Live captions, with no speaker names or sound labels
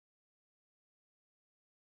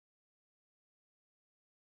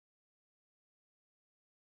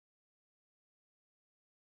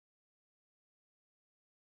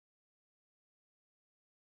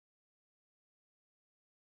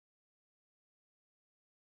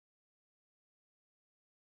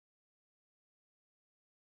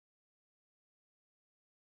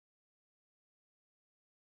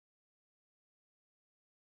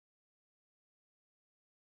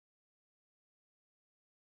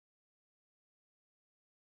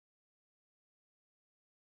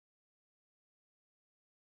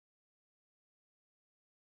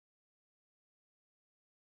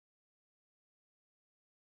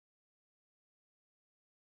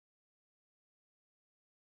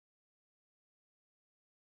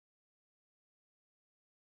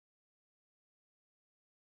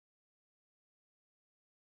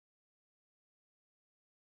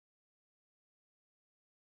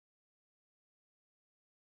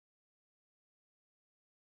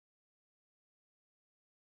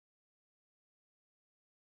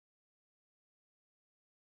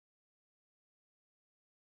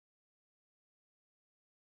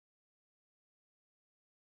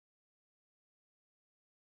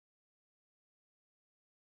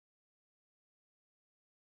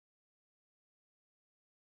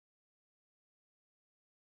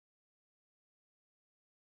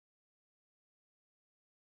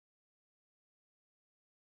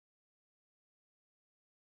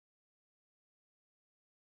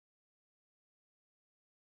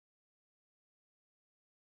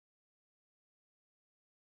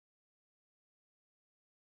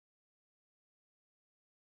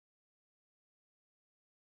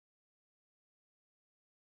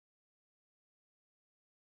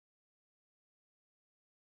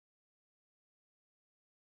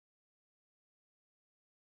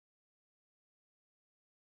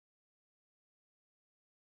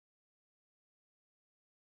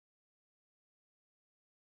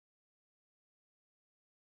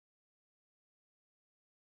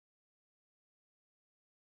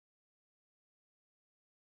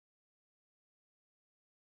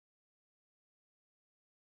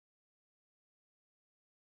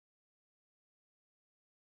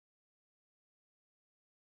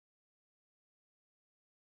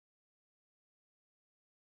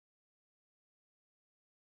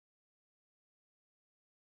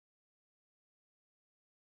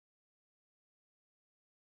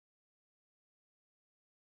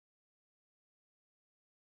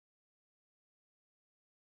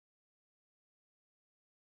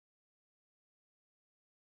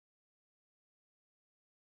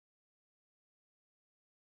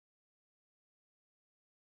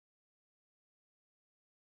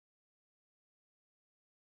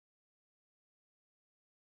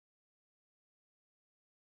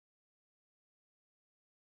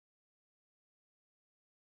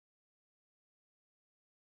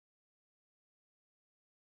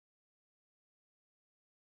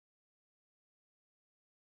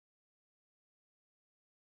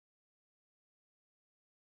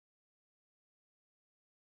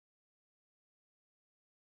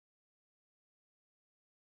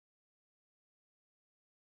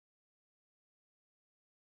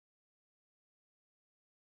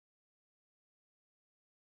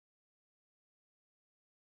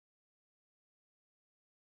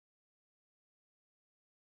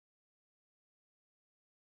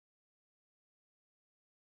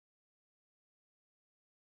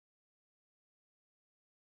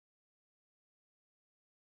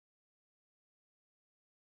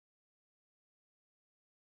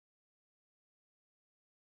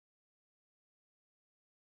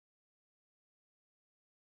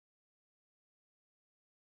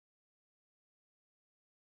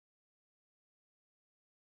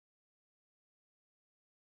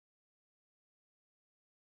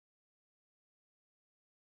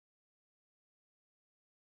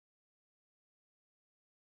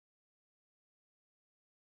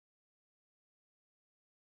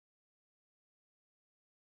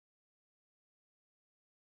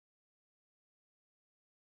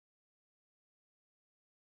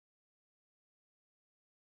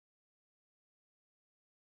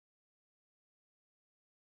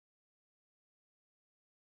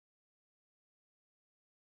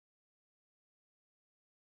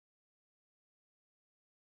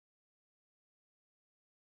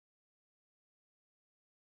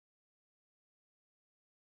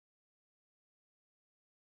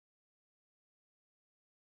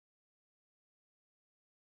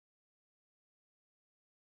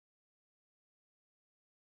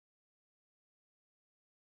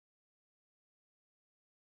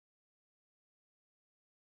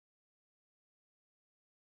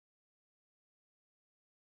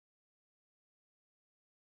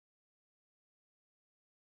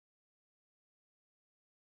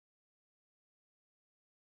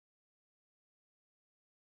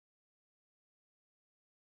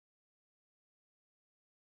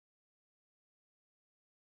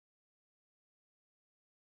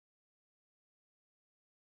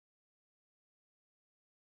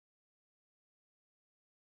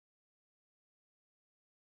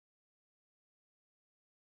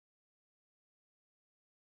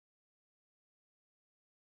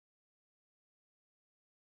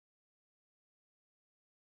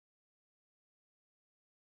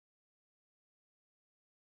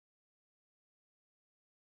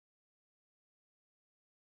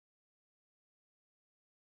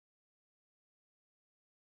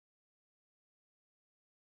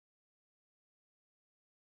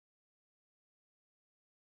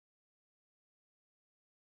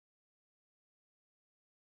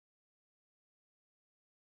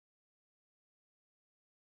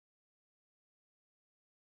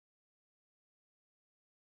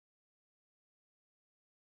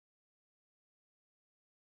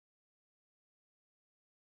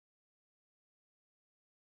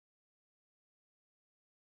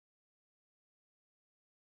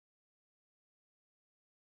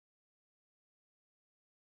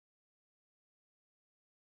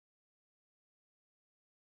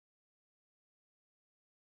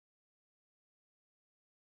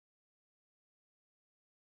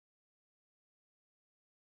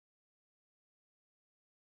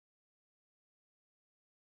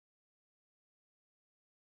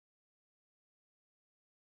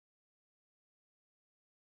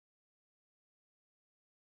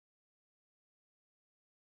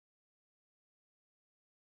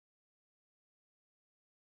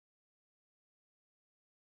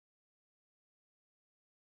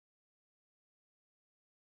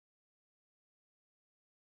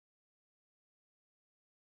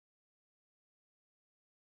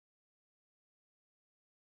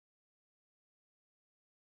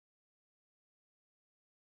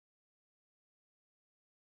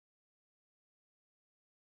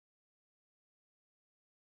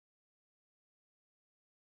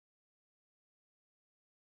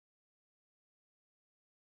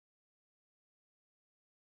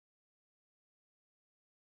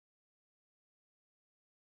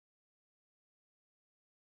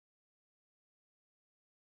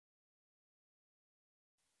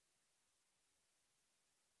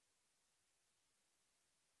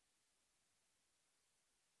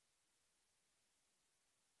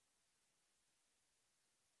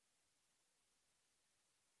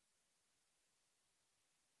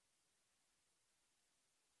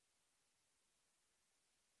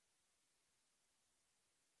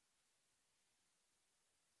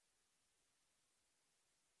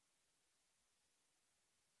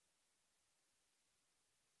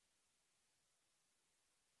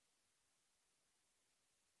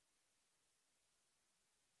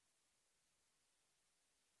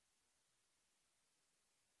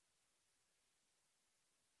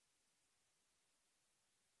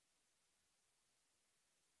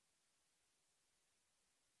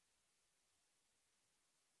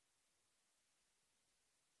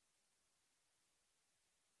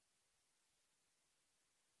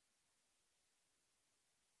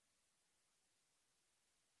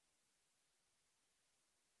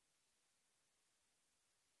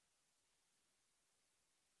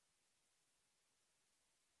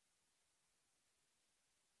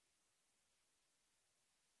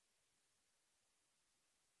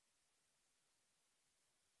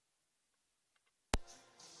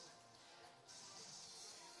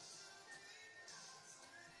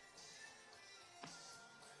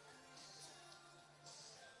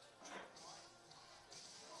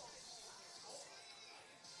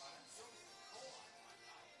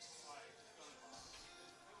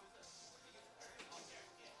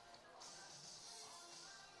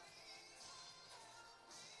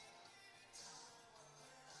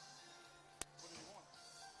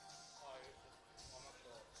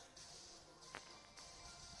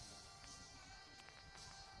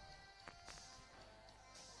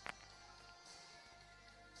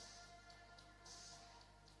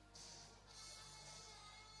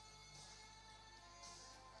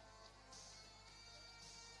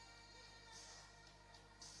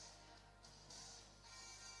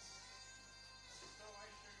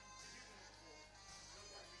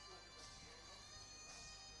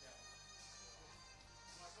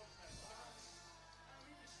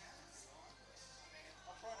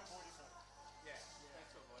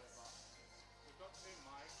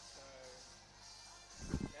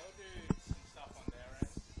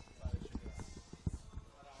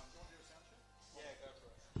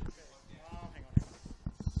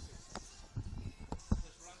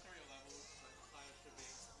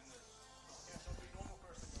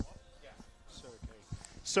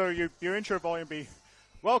So your intro volume be,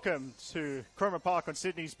 welcome to Cromer Park on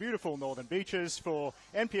Sydney's beautiful northern beaches for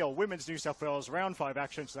NPL Women's New South Wales round 5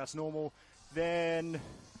 action, so that's normal. Then,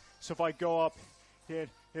 so if I go up here,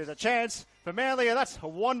 here's a chance for Manly, and that's a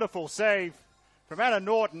wonderful save from Anna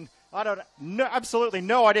Norton. I don't know, absolutely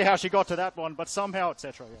no idea how she got to that one, but somehow,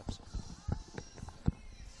 etc. Yeah.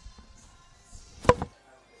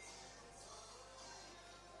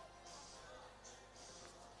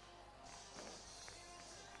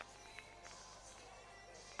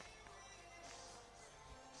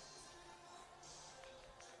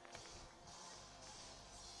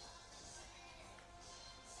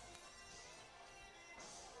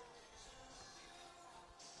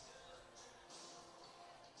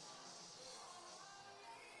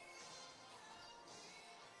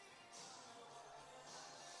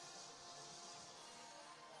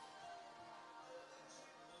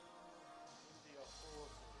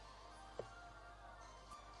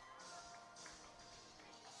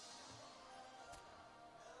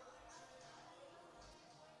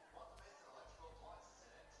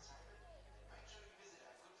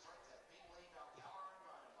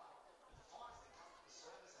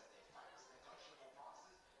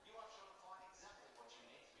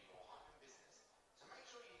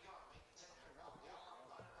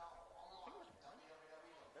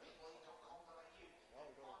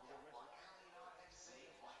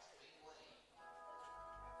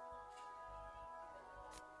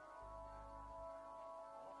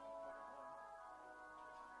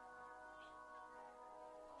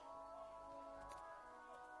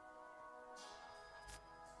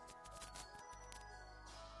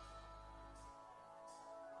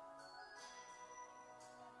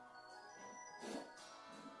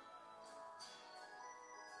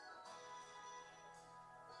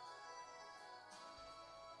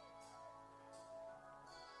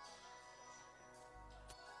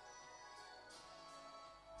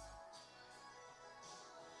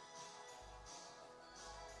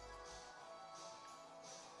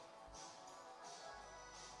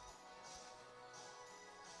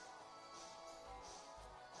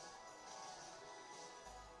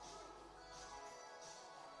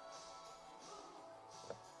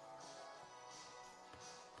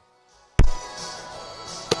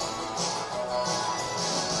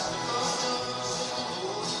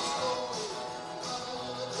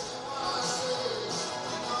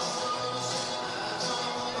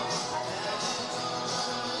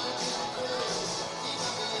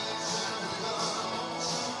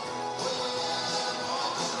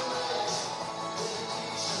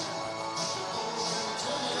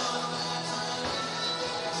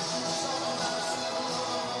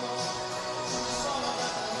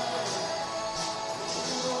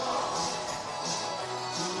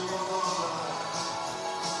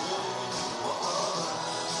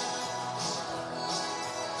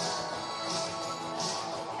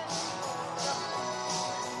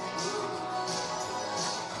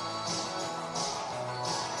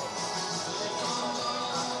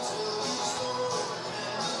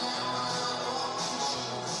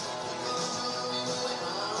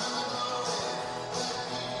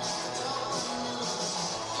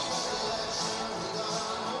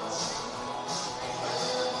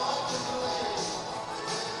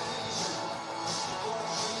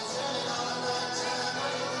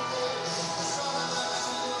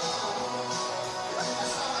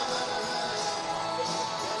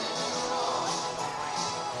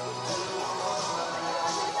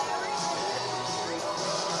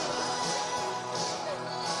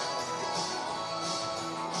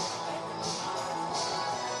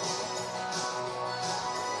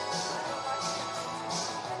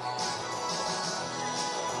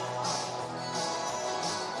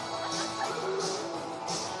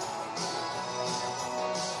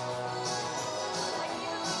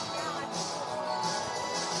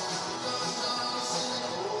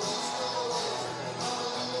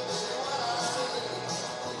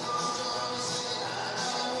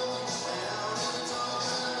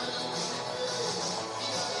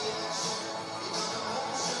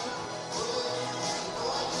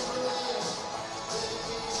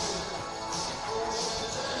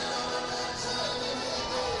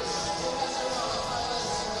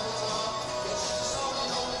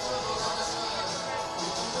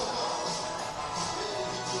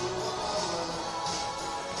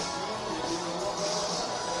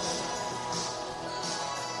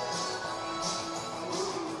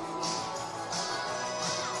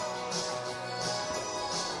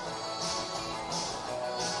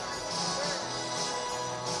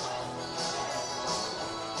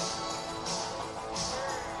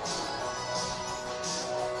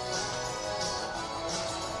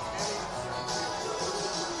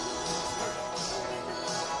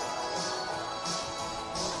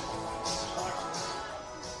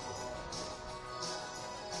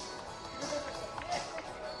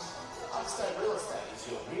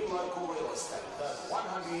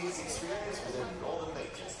 years' experience within Northern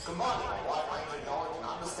Beaches. Combining a wide range of knowledge and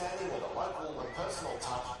understanding with a local and personal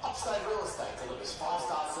touch, Upstate Real Estate delivers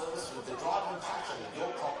 5-star service with the drive and passion that your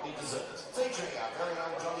property deserves. Featuring our very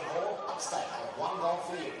own Johnny Hall, Upstate has one goal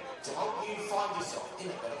for you, to help you find yourself in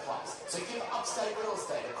a better place. So give Upstate Real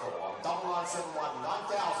Estate a call on 9971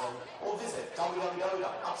 9000 or visit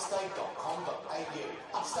www.upstate.com.au.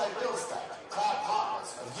 Upstate Real Estate, proud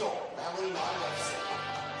partners of your Manly United FC.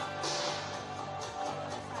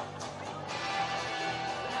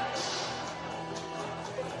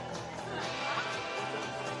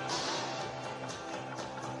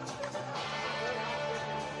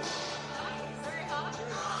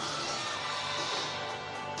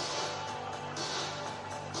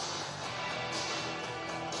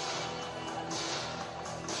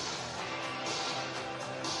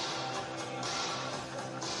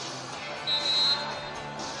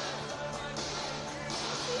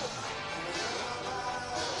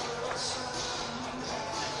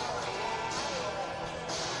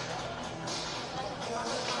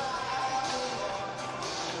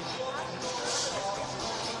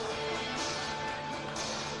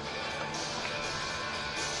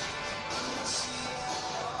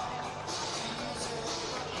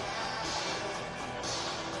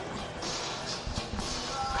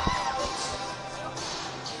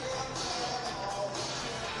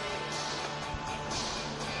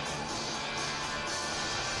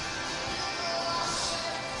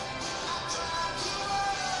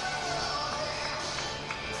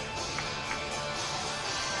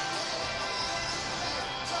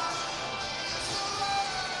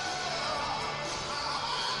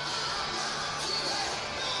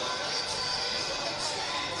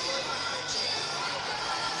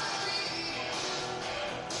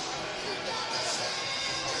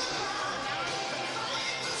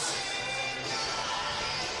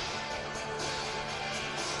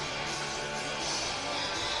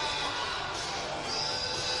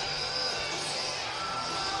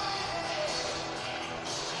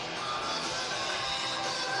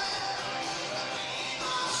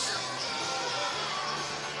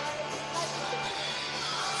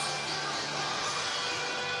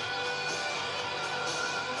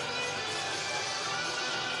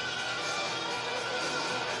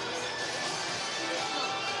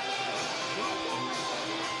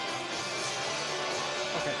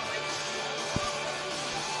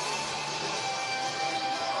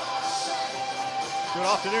 Good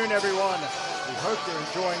afternoon, everyone. We hope you're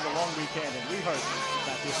enjoying the long weekend, and we hope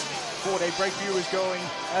that this 4-day break view is going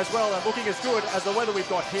as well and looking as good as the weather we've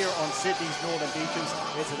got here on Sydney's northern beaches.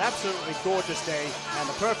 It's an absolutely gorgeous day and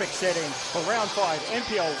the perfect setting for round 5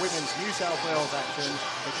 NPL Women's New South Wales action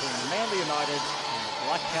between Manly United and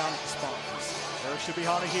Blacktown Spartans. Eric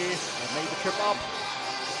Shibihana here and made the trip up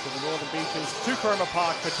to the northern beaches to Cromer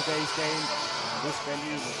Park for today's game. And this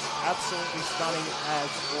venue looks absolutely stunning as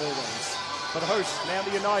always. For the hosts,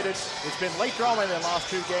 Manly United, it's been late drama in their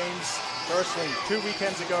last 2 games. Firstly, 2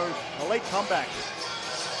 weekends ago, a late comeback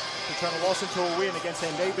to turn a loss into a win against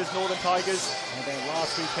their neighbours, Northern Tigers. And then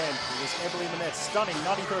last weekend, it was Emily Manette's stunning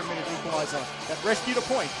 93rd minute equaliser that rescued a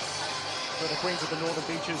point for the Queens of the Northern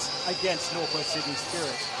Beaches against Northwest Sydney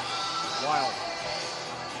Spirit. Wow.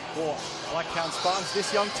 For Blacktown Spartans,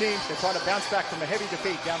 this young team, they're trying to bounce back from a heavy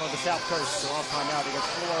defeat down on the south coast the last time out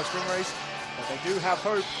against Florida Stingrays. But they do have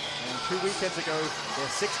hope, and 2 weekends ago,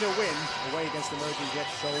 their 6-0 win away against the Emerging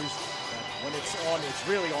Jets shows that when it's on, it's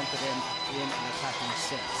really on for them in an attacking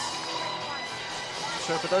sense.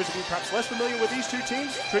 So for those of you perhaps less familiar with these two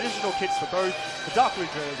teams, traditional kits for both, the dark blue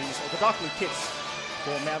jerseys, or the dark blue kits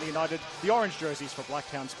for Manly United, the orange jerseys for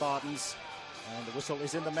Blacktown Spartans, and the whistle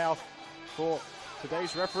is in the mouth for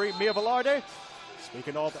today's referee, Mia Velarde.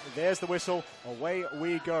 Speaking of, there's the whistle, away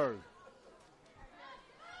we go.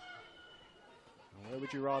 Where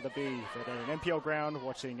would you rather be than at an NPL ground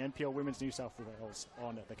watching NPL Women's New South Wales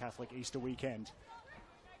on the Catholic Easter weekend?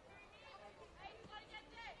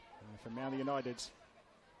 And for Manly United,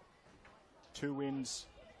 2 wins,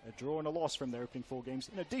 a draw and a loss from their opening 4 games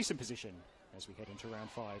in a decent position as we head into round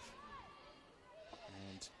 5.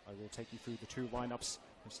 And I will take you through the 2 lineups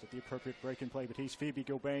just at the appropriate break and play. But here's Phoebe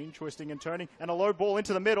Gilbane twisting and turning, and a low ball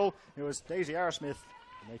into the middle. It was Daisy Arrowsmith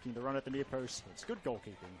making the run at the near post. It's good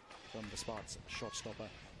goalkeeping from the Sparks shot stopper,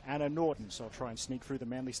 Anna Norton. So I'll try and sneak through the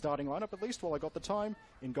Manly starting lineup at least while I got the time.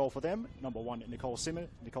 In goal for them, number 1, Nicole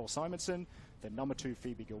Simonson. Then number 2,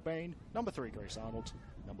 Phoebe Gilbane. Number 3, Grace Arnold.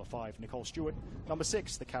 Number 5, Nicole Stewart. Number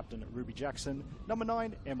 6, the captain, Ruby Jackson. Number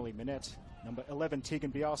 9, Emily Minette. Number 11,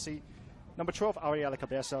 Tegan Biasi. Number 12, Ariela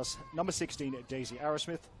Cabezas. Number 16, Daisy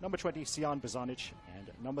Arrowsmith. Number 20, Sian Bazanic. And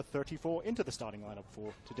number 34 into the starting lineup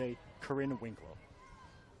for today, Corinne Winkler.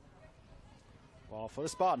 Well, for the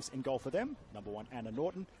Spartans, in goal for them, number 1, Anna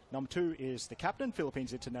Norton. Number 2 is the captain,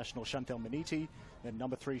 Philippines international Chantel Maniti. Then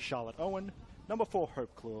number 3, Charlotte Owen. Number 4,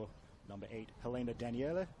 Hope Klur. Number 8, Helena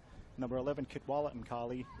Daniela. Number 11, Kitwala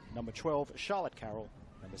Mkali. Number 12, Charlotte Carroll.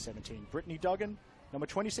 Number 17, Brittany Duggan. Number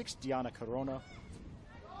 26, Diana Corona.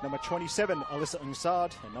 Number 27, Alyssa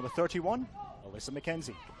Ungsad. And number 31, Alyssa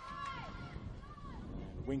McKenzie.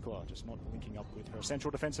 And Winkler just not linking up with her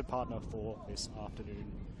central defensive partner for this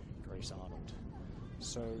afternoon, Grace Arnold.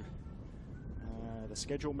 So the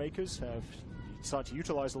schedule makers have decided to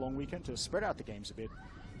utilize the long weekend to spread out the games a bit.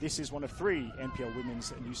 This is one of 3 NPL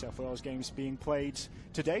Women's New South Wales games being played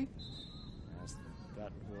today. As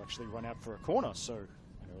that will actually run out for a corner, so an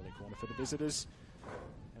early corner for the visitors.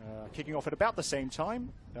 Kicking off at about the same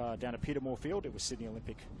time down at Petermore Field. It was Sydney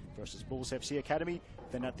Olympic versus Bulls FC Academy.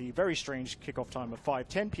 Then at the very strange kickoff time of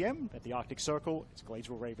 5:10 p.m. at the Arctic Circle, it's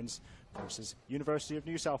Gladesville Ravens versus University of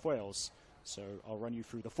New South Wales. So I'll run you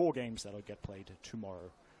through the 4 games that'll get played tomorrow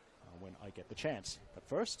when I get the chance. But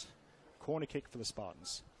first, corner kick for the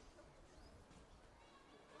Spartans.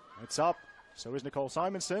 It's up. So is Nicole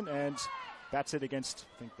Simonson, and bats it against,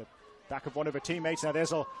 I think, the back of one of her teammates. Now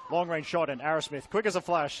there's a long-range shot, and Arrowsmith, quick as a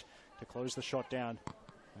flash, to close the shot down,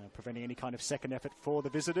 preventing any kind of second effort for the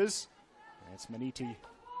visitors. And it's Maniti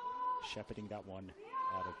shepherding that one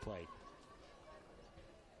out of play.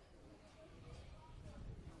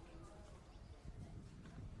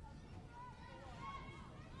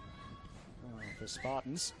 For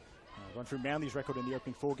Spartans, run through Manly's record in the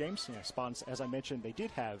opening 4 games. Spartans, as I mentioned, they did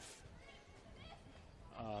have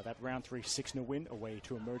that round 3 6-0 win away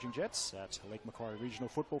to Emerging Jets at Lake Macquarie Regional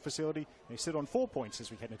Football Facility. They sit on 4 points as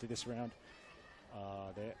we head into this round.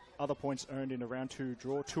 Their other points earned in a round 2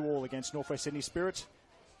 draw, 2-2 against Northwest Sydney Spirit,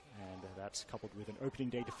 and that's coupled with an opening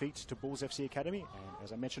day defeat to Bulls FC Academy, and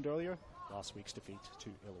as I mentioned earlier, last week's defeat to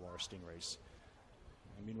Illawarra Stingrays.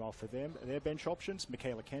 And meanwhile, for them, their bench options,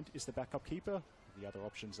 Michaela Kent is the backup keeper. The other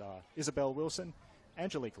options are Isabel Wilson,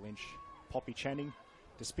 Angelique Lynch, Poppy Channing,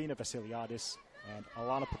 Despina Vasiliadis, and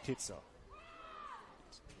Alana Petitza.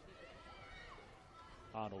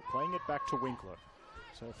 Arnold playing it back to Winkler.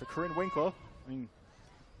 So for Corinne Winkler, Corinne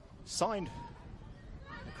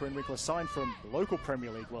Winkler signed from the local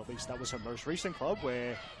Premier League. Well, at least that was her most recent club,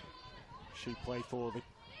 where she played for the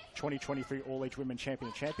 2023 All-Age Women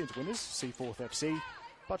Champions winners, Seaforth FC.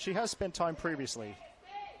 But she has spent time previously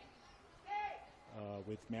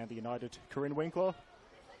with Manly United, Corinne Winkler.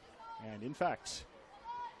 And in fact,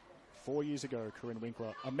 4 years ago, Corinne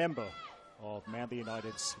Winkler, a member of Manly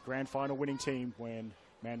United's grand final winning team when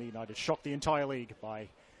Manly United shocked the entire league by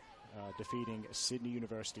defeating Sydney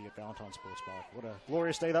University at Valentine Sports Park. What a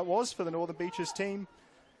glorious day that was for the Northern Beaches team.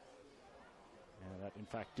 And that, in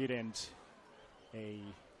fact, did end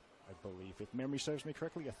I believe, if memory serves me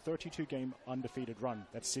correctly, a 32-game undefeated run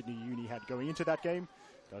that Sydney Uni had going into that game.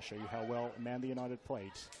 Does show you how well Manly United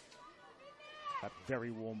played that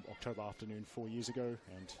very warm October afternoon 4 years ago,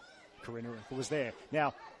 and Corinne Winkler was there.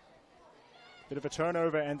 Now, bit of a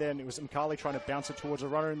turnover, and then it was Mkali trying to bounce it towards a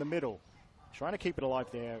runner in the middle. Trying to keep it alive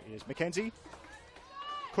there is McKenzie.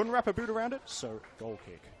 Couldn't wrap a boot around it, so goal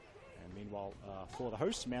kick. And meanwhile, for the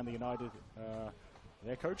hosts, Manly United,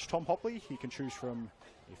 their coach, Tom Hopley, he can choose from,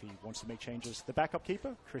 if he wants to make changes, the backup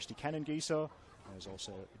keeper, Christy Cannon-Gieser. There's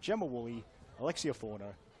also Gemma Woolley, Alexia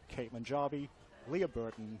Forner, Caitlin Jarby, Leah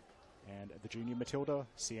Burton, and the junior Matilda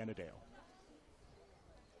Sienna Dale.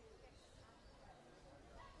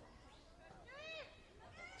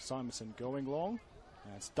 Simonson going long,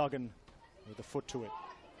 and it's Duggan with the foot to it.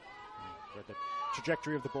 But the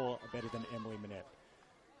trajectory of the ball are better than Emily Minette.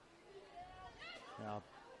 Now,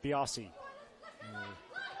 Biasi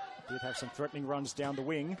did have some threatening runs down the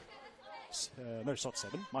wing. No, it's not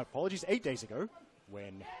 7. My apologies. 8 days ago,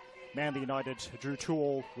 when Manly United drew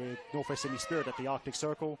 2-2 with Northwest Sydney Spirit at the Arctic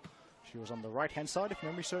Circle. She was on the right-hand side, if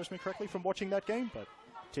memory serves me correctly, from watching that game, but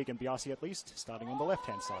Tegan Biasi, at least, starting on the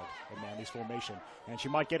left-hand side of Manly's formation. And she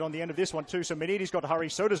might get on the end of this one, too. So Maniti's got to hurry.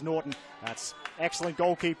 So does Norton. That's excellent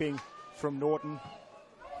goalkeeping from Norton.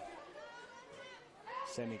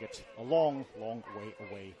 Sending it a long, long way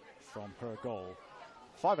away from her goal.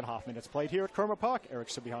 5.5 minutes played here at Cromer Park. Eric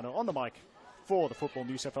Subihano on the mic for the Football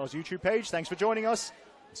New South Wales YouTube page. Thanks for joining us.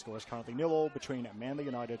 The score is currently 0-0 between Manly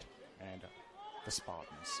United and the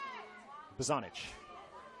Spartans. Bozanic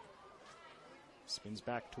spins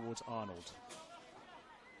back towards Arnold.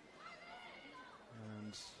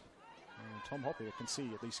 And Tom Hoppe, you can see,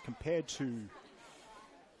 at least compared to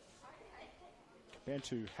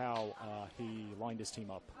how he lined his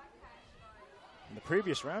team up. In the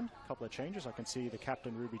previous round, a couple of changes. I can see the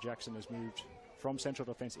captain, Ruby Jackson, has moved from central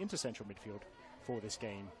defence into central midfield. for this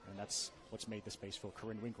game, and that's what's made the space for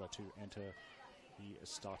Corinne Winkler to enter the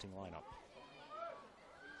starting lineup.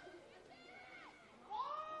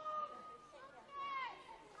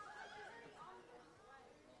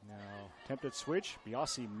 Now, attempted switch.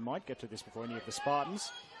 Biasi might get to this before any of the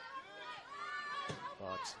Spartans,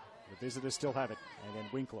 but the visitors still have it, and then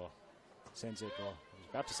Winkler sends it, well, I was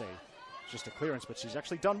about to say just a clearance, but she's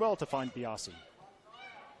actually done well to find Biasi.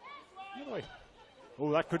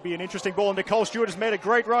 Oh, that could be an interesting ball. Nicole Stewart has made a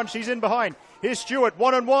great run. She's in behind. Here's Stewart,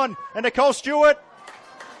 one-on-one, and Nicole Stewart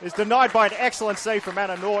is denied by an excellent save from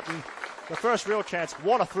Anna Norton. The first real chance.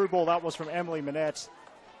 What a through ball that was from Emily Minette.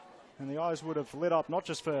 And the eyes would have lit up, not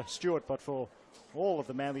just for Stewart, but for all of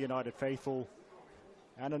the Manly United faithful.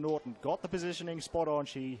 Anna Norton got the positioning spot on.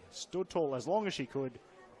 She stood tall as long as she could,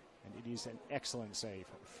 and it is an excellent save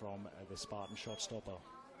from the Spartan shot stopper.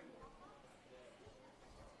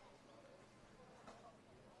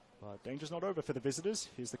 But danger's not over for the visitors.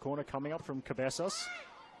 Here's the corner coming up from Cabezas.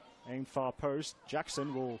 Aim far post.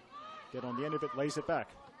 Jackson will get on the end of it, lays it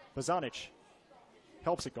back. Bazanic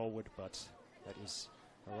helps it goalward, but that is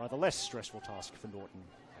a rather less stressful task for Norton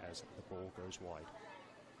as the ball goes wide.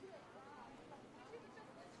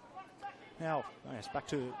 Now, yes, back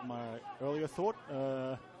to my earlier thought,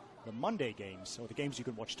 the Monday games, or the games you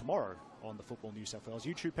can watch tomorrow on the Football New South Wales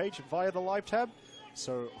YouTube page via the live tab.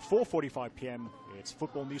 So 4:45 p.m. it's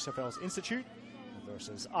Football New South Wales Institute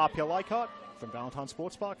versus RPL Leichhardt from Blacktown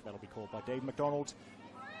Sports Park. That'll be called by Dave McDonald.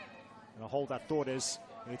 And I'll hold that thought as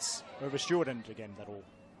it's over Stewart, and again, that'll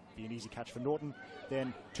be an easy catch for Norton.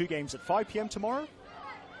 Then 2 games at 5 p.m. tomorrow.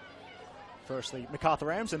 Firstly, MacArthur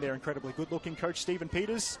Rams and their incredibly good-looking coach, Stephen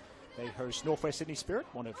Peters. They host Northwest Sydney Spirit,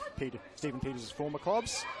 one of Stephen Peters' former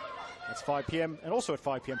clubs. That's 5 p.m. And also at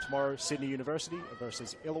 5 p.m. tomorrow, Sydney University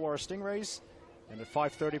versus Illawarra Stingrays. And at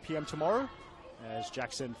 5:30 p.m. tomorrow, as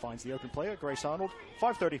Jackson finds the open player, Grace Arnold.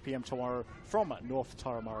 5:30 p.m. tomorrow from North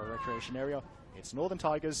Turramurra Recreation Area, it's Northern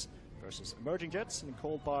Tigers versus Emerging Jets, and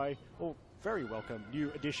called by, well, very welcome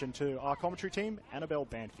new addition to our commentary team, Annabelle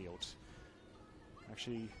Banfield.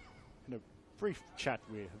 Actually, in a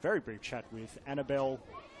very brief chat with Annabelle,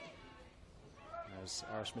 as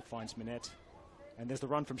Ara Smith finds Minette. And there's the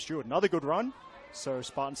run from Stewart. Another good run. So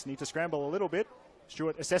Spartans need to scramble a little bit.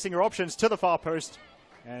 Stewart assessing her options to the far post.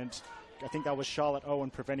 And I think that was Charlotte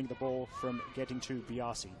Owen preventing the ball from getting to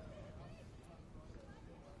Biasi.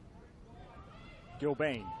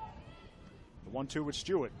 Gilbane. The 1-2 with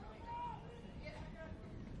Stewart.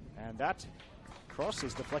 And that cross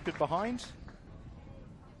is deflected behind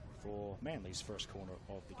for Manly's first corner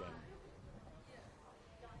of the game.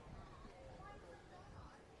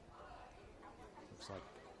 Looks like,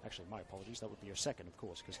 actually, my apologies, that would be your second, of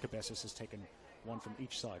course, because Cabezas has taken one from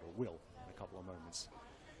each side, or will, in a couple of moments.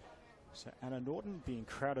 So Anna Norton being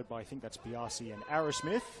crowded by, I think that's Biasi and Ara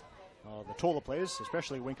Smith. The taller players,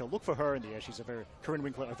 especially Winkler, look for her in the air. She's Corinne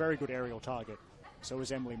Winkler, a very good aerial target. So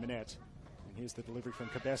is Emily Minette. And here's the delivery from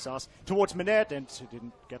Cabezas towards Minette, and she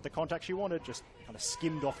didn't get the contact she wanted, just kind of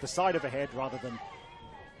skimmed off the side of her head rather than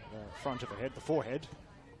the front of her head, the forehead.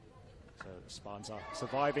 So the Spartans are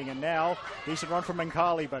surviving, and now decent run from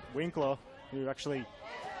Mankali, but Winkler, who actually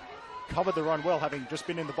covered the run well, having just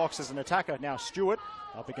been in the box as an attacker. Now Stewart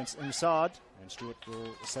up against Insard, and Stewart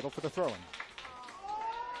will settle for the throw-in.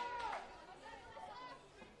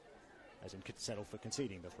 As in settle for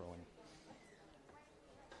conceding the throw-in.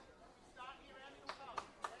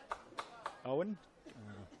 Owen,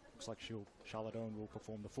 looks like Charlotte Owen will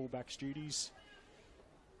perform the fullback's duties.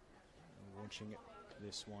 Launching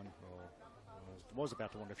this one, was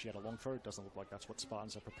about to wonder if she had a long throw. It doesn't look like that's what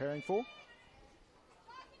Spartans are preparing for.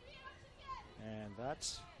 And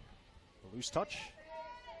that's a loose touch.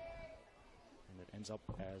 And it ends up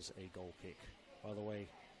as a goal kick. By the way,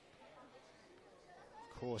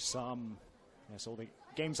 of course, so the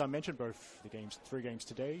games I mentioned, both the 3 games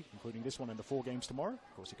today, including this one, and the 4 games tomorrow.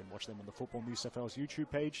 Of course, you can watch them on the Football New South Wales YouTube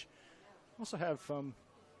page. Also have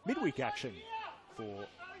midweek action for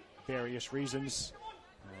various reasons.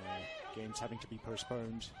 Games having to be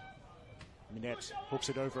postponed. Minette hooks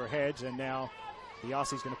it over her head, and now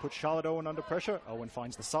Biasi's going to put Charlotte Owen under pressure. Owen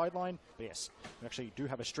finds the sideline. But yes, we actually do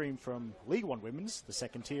have a stream from League One Women's, the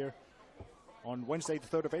second tier, on Wednesday the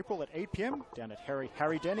 3rd of April at 8 p.m. down at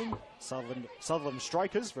Harry Denning. Sutherland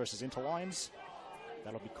Strikers versus Interlions.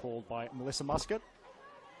 That'll be called by Melissa Muscat.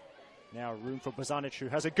 Now room for Bazanic, who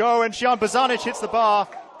has a go, and Sian Bazanic hits the bar.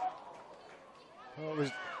 Well, it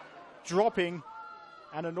was dropping.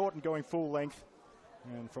 Anna Norton going full length,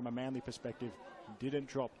 and from a Manly perspective, didn't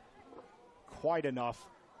drop quite enough.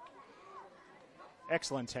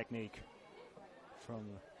 Excellent technique from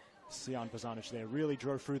Sian Bozanic there really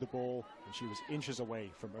drove through the ball, and she was inches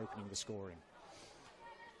away from opening the scoring.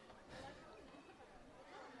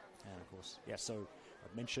 And of course, yeah, so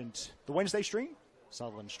I mentioned the Wednesday stream,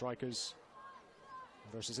 Sutherland Strikers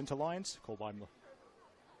versus Interlions, called by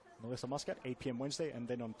Melissa Muscat, 8 p.m. Wednesday. And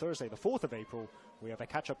then on Thursday, the 4th of April, we have a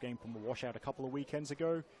catch-up game from a washout a couple of weekends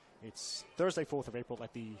ago. It's Thursday, 4th of April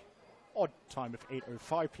at the odd time of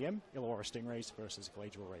 8:05 p.m., Illawarra Stingrays versus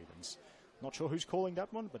Gladwell Ravens. Not sure who's calling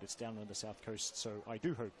that one, but it's down on the south coast, so I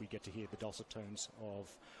do hope we get to hear the dulcet tones of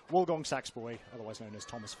Wollongong sax boy, otherwise known as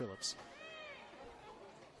Thomas Phillips.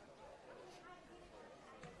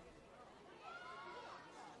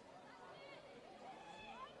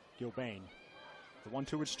 Gilbane. The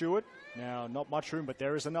 1-2 with Stewart. Now, not much room, but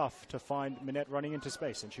there is enough to find Minette running into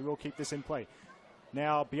space, and she will keep this in play.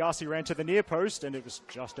 Now, Biasi ran to the near post, and it was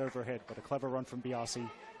just overhead, but a clever run from Biasi.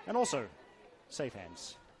 And also, safe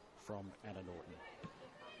hands from Anna Norton.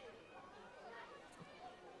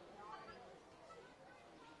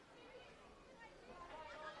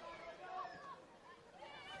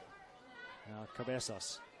 Now,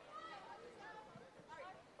 Cabezas.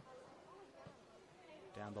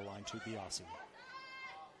 Down the line to Biasi.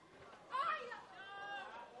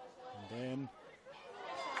 And then,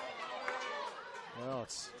 well,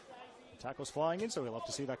 the tackle's flying in, so we'll have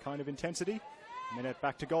to see that kind of intensity. Minette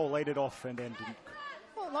back to goal, laid it off, and then didn't.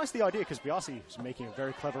 Well, nice the idea, because Biasi was making a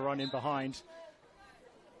very clever run in behind.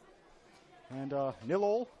 And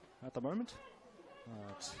 0-0 at the moment. I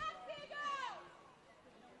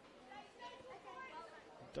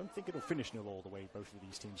don't think it'll finish 0-0 the way both of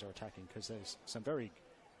these teams are attacking, because there's some very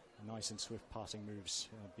nice and swift passing moves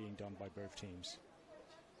being done by both teams.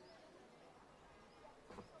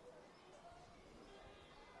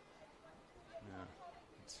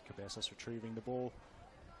 It's Cabezas retrieving the ball.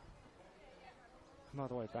 By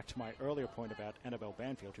the way, back to my earlier point about Annabelle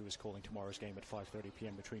Banfield, who was calling tomorrow's game at 5:30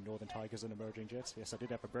 p.m. between Northern Tigers and Emerging Jets. Yes, I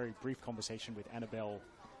did have a very brief conversation with Annabelle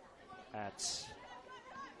at...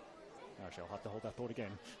 Actually, I'll have to hold that thought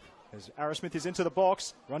again. As Arrowsmith is into the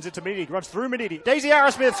box, runs into Menidi, runs through Menidi. Daisy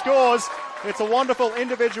Arrowsmith scores. It's a wonderful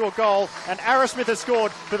individual goal, and Arrowsmith has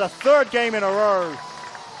scored for the 3rd game in a row.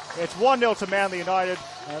 It's 1-0 to Manly United,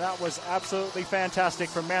 and that was absolutely fantastic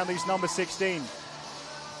from Manly's number 16.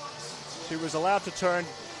 She was allowed to turn.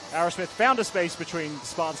 Arrowsmith found a space between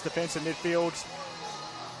Spartans' defence and midfield,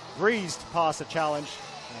 breezed past the challenge,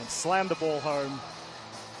 and slammed the ball home.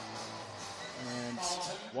 And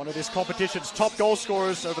one of this competition's top goal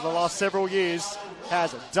scorers over the last several years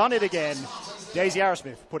has done it again. Daisy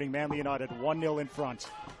Arrowsmith putting Manly United 1-0 in front.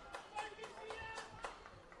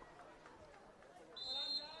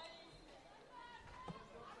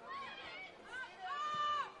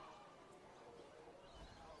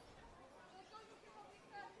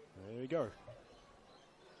 There we go.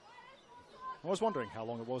 I was wondering how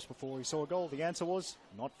long it was before we saw a goal. The answer was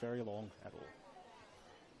not very long at all.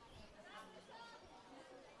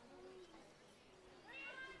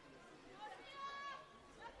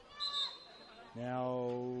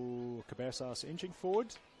 Now, Cabezas inching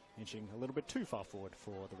forward, inching a little bit too far forward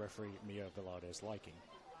for the referee Mia Velarde's liking.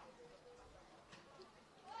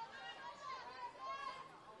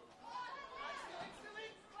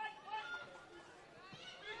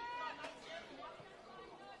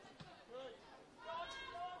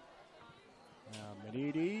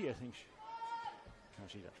 Menidi, I think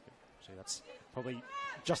that's probably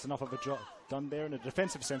just enough of a job done there in a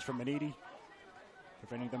defensive sense from Menidi,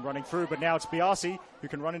 preventing them running through. But now it's Biasi who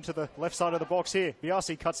can run into the left side of the box here.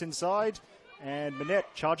 Biasi cuts inside, and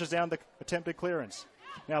Minette charges down the attempted clearance.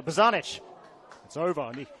 Now Bozanic, it's over,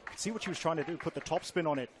 and you can see what she was trying to do, put the top spin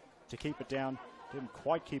on it to keep it down. Didn't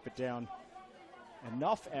quite keep it down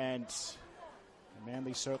enough, and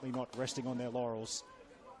Manly certainly not resting on their laurels.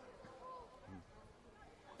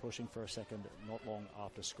 Pushing for a second, not long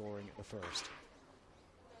after scoring the first.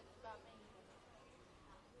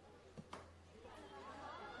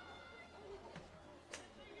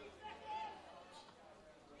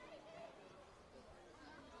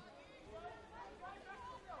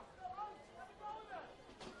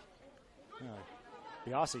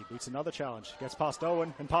 Biasi beats another challenge, gets past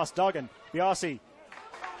Owen and past Duggan. Biasi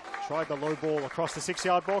tried the low ball across the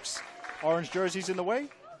 6-yard box. Orange jersey's in the way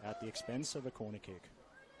at the expense of a corner kick.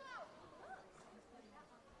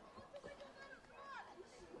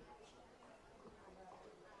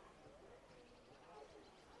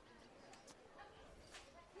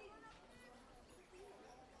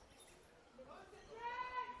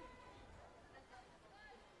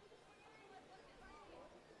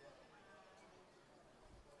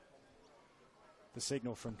 The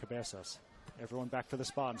signal from Cabezas. everyone back for the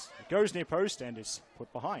Spartans. It goes near post and is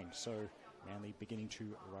put behind. So Manly beginning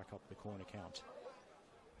to rack up the corner count.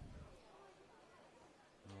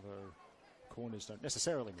 Although corners don't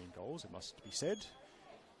necessarily mean goals, it must be said.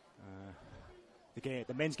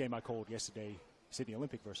 The men's game I called yesterday, Sydney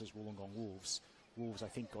Olympic versus Wollongong Wolves. Wolves, I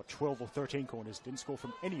think, got 12 or 13 corners, didn't score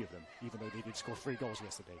from any of them, even though they did score 3 goals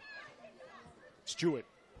yesterday. Stewart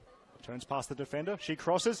turns past the defender, she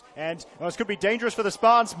crosses, and this could be dangerous for the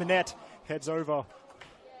Spartans. Minette heads over.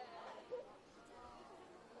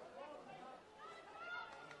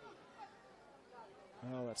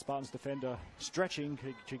 Well, that Spartans defender stretching,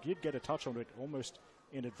 she did get a touch on it, almost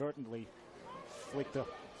inadvertently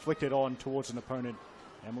flicked it on towards an opponent.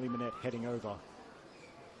 Emily Minette heading over.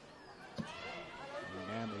 And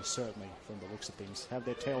Manly certainly, from the looks of things, have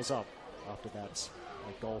their tails up after that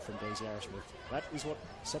goal from Daisy Arrowsmith. That is what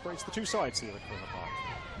separates the two sides here at Cromer Park.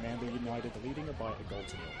 Manly United leading by a goal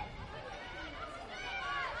to nil.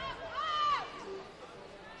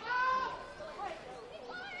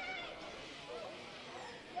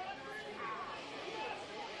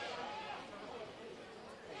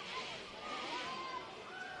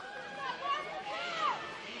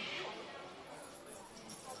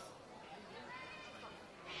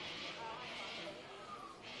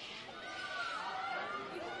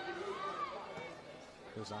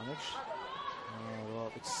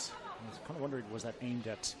 Well, I was kind of wondering, was that aimed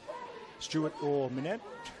at Stewart or Minette?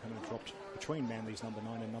 Kind of dropped between Manly's number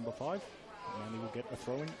 9 and number 5. Manly will get a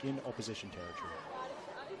throw in opposition territory.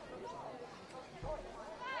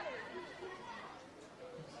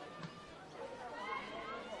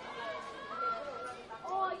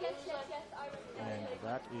 And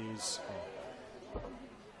that is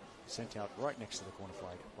sent out right next to the corner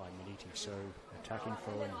flag by Miniti. So attacking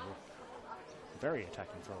throwing, very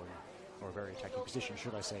attacking throwing, or a very attacking position,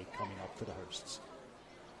 should I say, coming up for the hosts.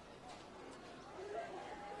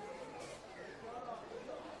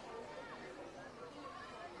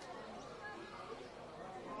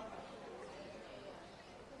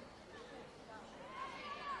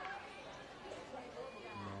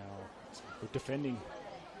 Now, good defending,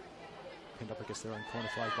 pinned up against their own corner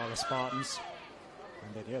flag by the Spartans.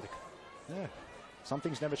 And then,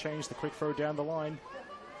 something's never changed. The quick throw down the line.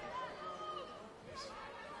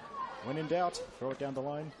 When in doubt, throw it down the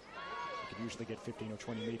line. You can usually get 15 or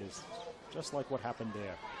 20 metres, just like what happened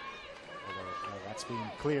there. Although that's been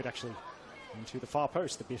cleared actually into the far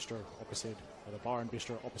post, the bistro opposite, or the bar and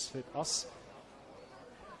bistro opposite us.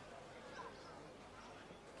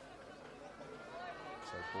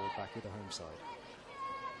 So ball back with the home side.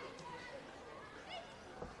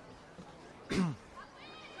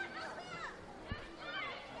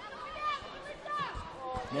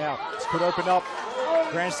 Now, this could open up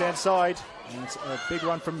grandstand side, and it's a big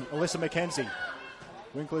run from Alyssa McKenzie.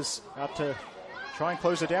 Winkler's out to try and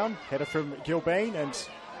close it down. Header from Gilbane, and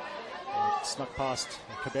snuck past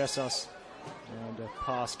Cabezas and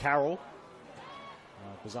past Carroll.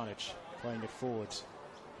 Bozanic playing it forward.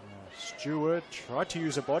 Stewart tried to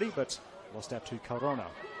use a body, but lost out to Corona.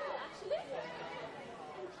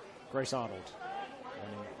 Grace Arnold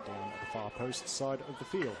running down the far post side of the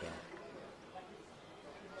field then.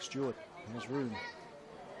 Stewart in his room.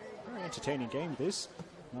 Very entertaining game this.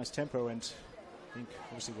 Nice tempo, and I think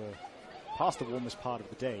obviously we're past the warmest part of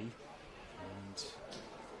the day, and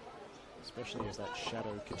especially as that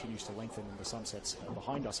shadow continues to lengthen and the sun sets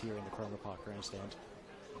behind us here in the Cromer Park grandstand.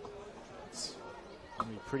 It's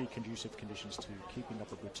going to be pretty conducive conditions to keeping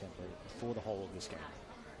up a good tempo for the whole of this game.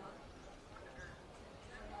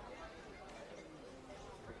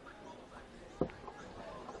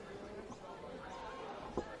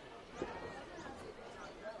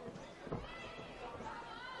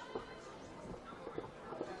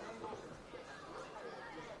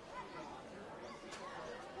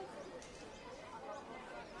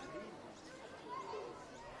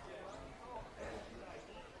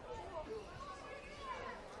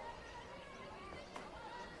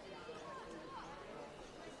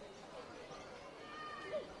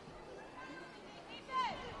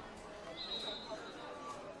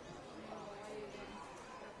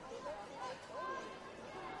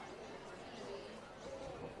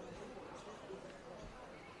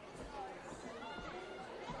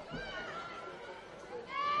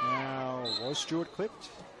 Was Stewart clipped?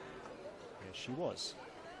 Yes, she was.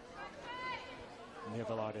 And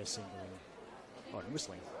Nevalade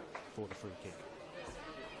whistling for the free kick.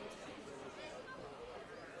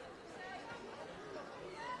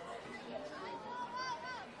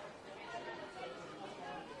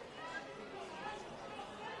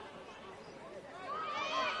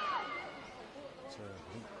 So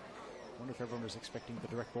I wonder if everyone was expecting the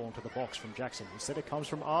direct ball into the box from Jackson. Instead it comes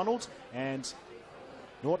from Arnold, and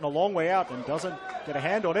Norton a long way out and doesn't get a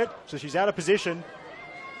hand on it, so she's out of position.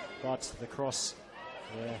 But the cross,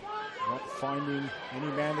 not finding any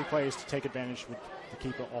Manly players to take advantage with the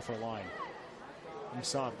keeper off her line.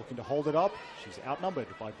 Insard looking to hold it up. She's outnumbered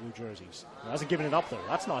by blue jerseys. Hasn't given it up though.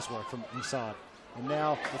 That's nice work from Insard. And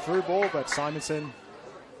now the through ball, but Simonson,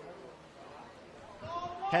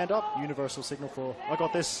 hand up, universal signal for, I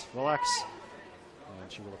got this, relax.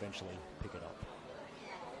 And she will eventually pick it up.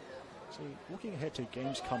 So looking ahead to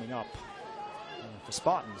games coming up for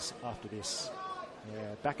Spartans after this.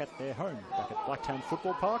 They're back at their home, back at Blacktown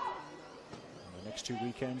Football Park. And the next 2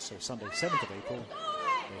 weekends, so Sunday 7th of April,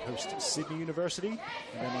 they host Sydney University. And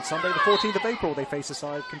then on Sunday the 14th of April, they face a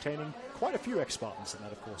side containing quite a few ex-Spartans. And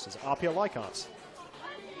that, of course, is RPL Leichhardt's,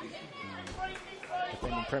 the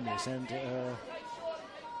defending premiers, and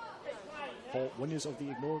winners of the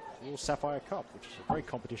inaugural Sapphire Cup, which is a great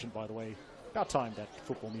competition, by the way. About time that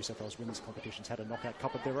Football New South Wales women's competitions had a knockout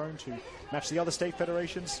cup of their own to match the other state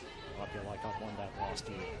federations. RPL Leichhardt won that last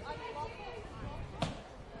year.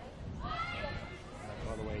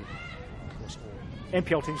 By the way, of course, all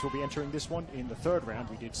NPL teams will be entering this one in the third round.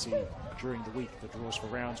 We did see during the week the draws for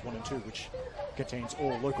rounds 1 and 2, which contains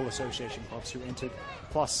all local association clubs who entered,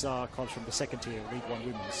 plus clubs from the second tier, League 1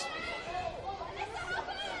 Women's.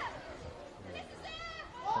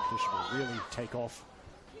 Competition will really take off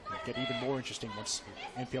and get even more interesting once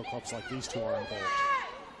NPL clubs like these two are involved.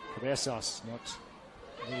 Cabezas not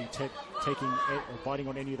really taking or biting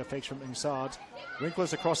on any of the fakes from Insard.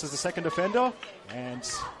 Winkler's across as the second defender, and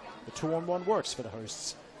the 2-on-1 works for the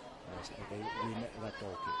hosts as they win that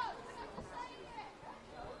goal kick.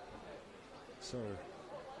 So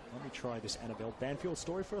let me try this Annabelle Banfield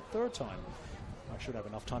story for a third time. I should have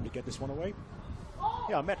enough time to get this one away.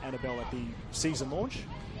 Yeah, I met Annabelle at the season launch.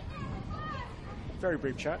 Very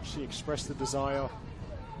brief chat. She expressed the desire.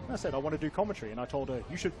 I said, I want to do commentary. And I told her,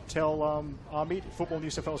 you should tell our Football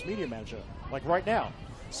New South Wales media manager, like right now.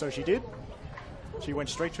 So she did. She went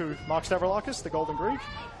straight to Mark Stavroulakis, the Golden Greek,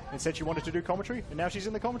 and said she wanted to do commentary. And now she's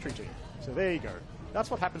in the commentary team. So there you go.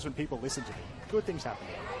 That's what happens when people listen to me. Good things happen.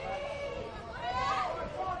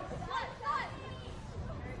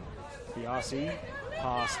 BRC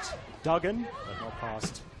past Duggan, but not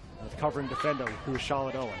past the covering defender, who is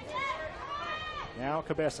Charlotte Owen. Now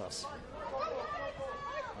Cabezas.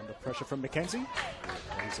 Under pressure from McKenzie.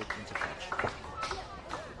 Plays it into touch.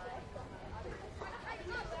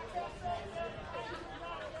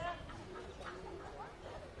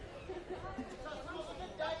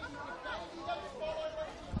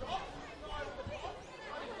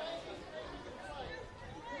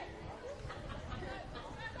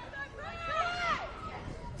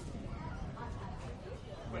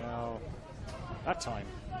 Now, that time,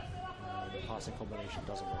 the passing combination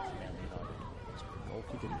doesn't work for Man United. So goal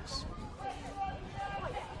kick it is.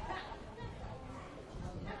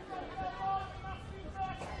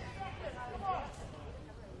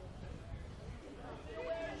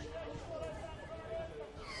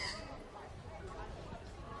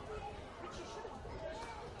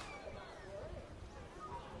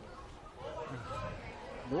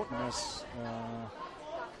 Norton has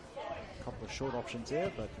a couple of short options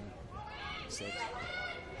there, but instead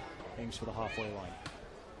aims for the halfway line.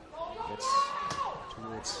 Gets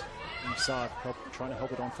towards inside, trying to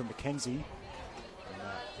help it on from McKenzie. And,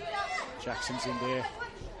 Jackson's in there.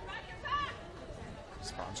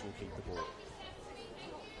 Spartans will keep the ball.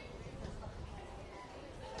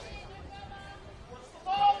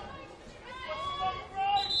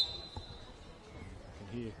 You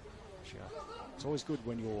can hear. It's always good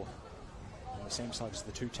when you're on the same side as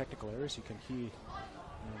the two technical areas. You can hear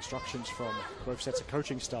instructions from both sets of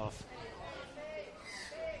coaching staff.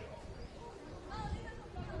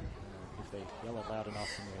 If they yell it loud enough,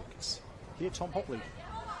 and you can hear Tom Hopley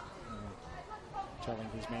telling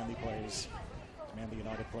his Manly players, his Manly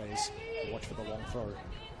United players, to watch for the long throw.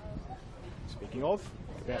 Speaking of,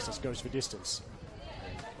 Cabezas goes for distance.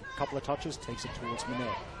 A couple of touches, takes it towards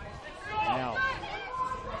Minette. Now,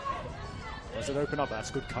 does it open up?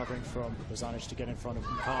 That's good covering from Bozanic to get in front of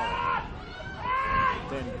Mkala.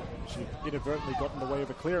 Then she inadvertently got in the way of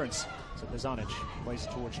a clearance. So Bozanic plays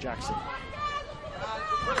it towards Jackson.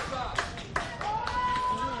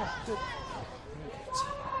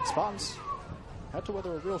 Spartans had to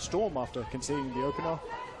weather a real storm after conceding the opener.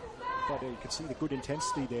 But you could see the good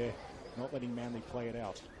intensity there, not letting Manly play it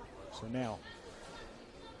out. So now,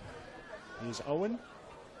 here's Owen.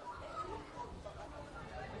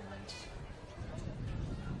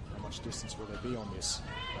 Distance will there be on this?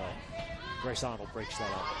 Grace Arnold breaks that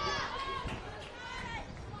up.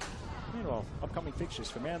 Meanwhile, upcoming fixtures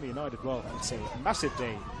for Manly United. Well, it's a massive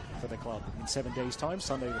day for the club in 7 days' time.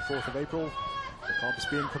 Sunday, the 4th of April. The club has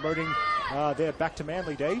been promoting their Back to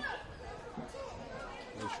Manly Day,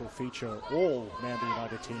 which will feature all Manly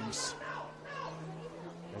United teams,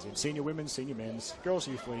 as in senior women's, senior men's, girls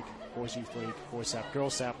youth league, boys SAP,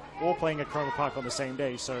 girls SAP, all playing at Cromer Park on the same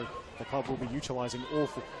day. So the club will be utilising all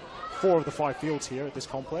four of the 5 fields here at this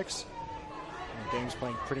complex. And games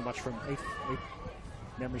playing pretty much from 8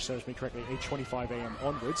 memory serves me correctly, 8:25 a.m.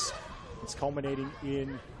 onwards. It's culminating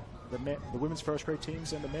in the women's first grade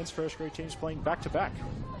teams and the men's first grade teams playing back to back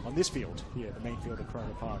on this field here, the main field at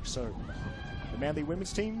Cromer Park. So the Manly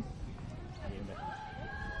women's team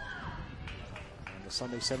on the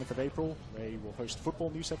Sunday 7th of April, they will host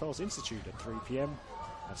Football New South Wales Institute at 3 p.m.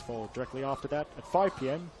 That's followed directly after that at 5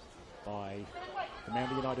 p.m. by the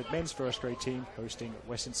Manly United men's first grade team hosting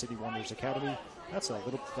Western Sydney Wanderers Academy. That's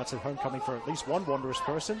a homecoming for at least one Wanderers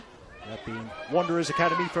person, that being Wanderers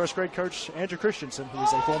Academy first grade coach Andrew Christensen, who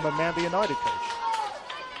is a former Manly United coach.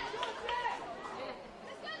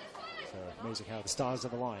 So amazing how the stars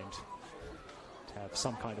have aligned to have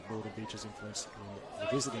some kind of Northern Beaches influence in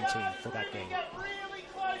the visiting team for that game.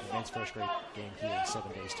 The men's first grade game here in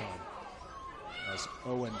 7 days' time. As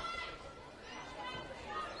Owen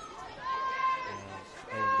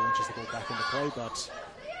launches the ball back into play, but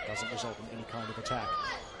doesn't result in any kind of attack.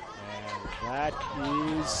 And that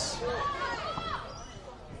is...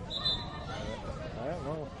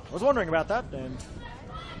 well, I was wondering about that, and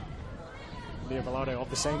Leo Velado of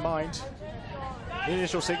the same mind. The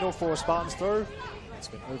initial signal for Spartans throw. It's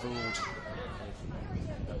been overruled.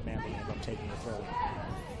 But Manly end up taking a throw.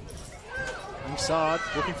 Inside,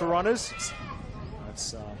 looking for runners.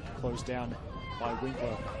 That's closed down by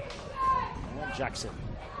Winkler and Jackson.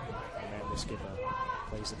 And Manly skipper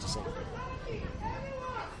plays it to safety.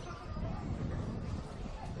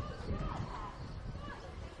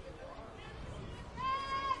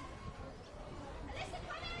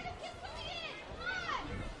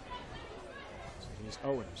 So here's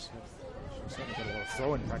Owens. Certainly got a lot of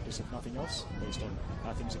throw-in practice, if nothing else, based on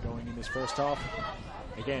how things are going in this first half.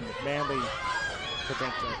 Again, Manly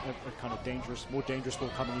prevent a kind of more dangerous ball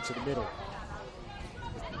coming into the middle.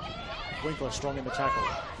 Winkler strong in the tackle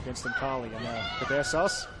against Nkali, and now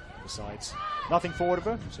Cabezas decides nothing forward of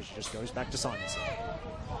her, so she just goes back to Simonson.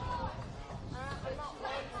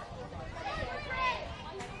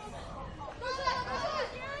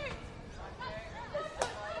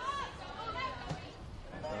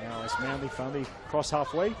 Now as Manly finally cross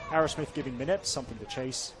halfway, Arrowsmith giving Minette something to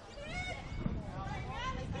chase.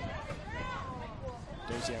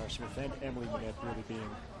 Daisy Arrowsmith and Emily Minette really being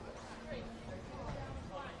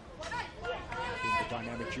the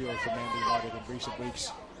dynamic duo for Manly United in recent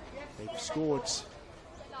weeks. They've scored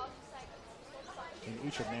in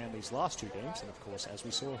each of Manly's last 2 games, and of course, as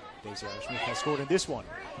we saw, Daisy Arrowsmith has scored in this one.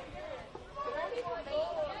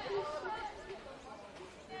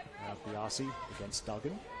 Now Biasi against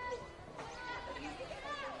Duggan.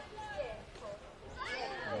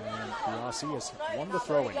 And Biasi has won the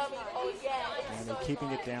throw-in. And they're keeping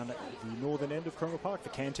it down at the northern end of Cromer Park, the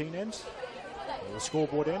canteen end, or the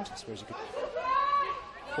scoreboard end. I suppose you could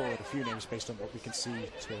call it a few names based on what we can see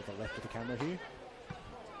to the left of the camera here.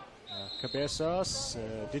 Cabezas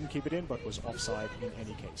didn't keep it in, but was offside in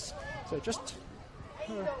any case. So just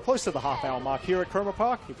close to the half-hour mark here at Cromer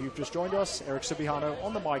Park. If you've just joined us, Eric Subihano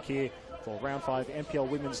on the mic here for Round 5 NPL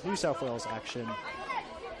Women's New South Wales action.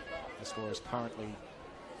 The score is currently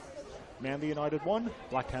Manly United 1,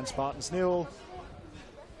 Blacktown Spartans 0.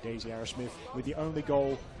 Daisy Arrowsmith with the only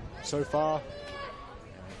goal so far.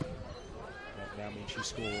 That now means she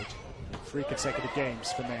scored in 3 consecutive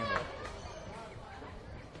games for Manly.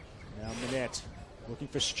 Now Minette looking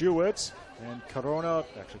for Stewart, and Corona,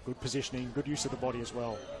 actually good positioning, good use of the body as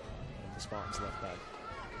well. And the Spartans left back.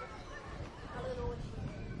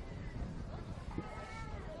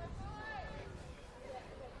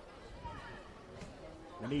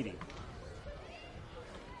 Manidi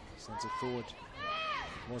sends it forward.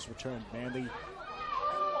 Was returned. Manly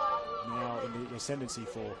now in the ascendancy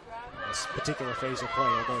for this particular phase of play,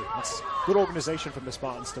 although it's good organisation from the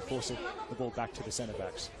Spartans to force the ball back to the centre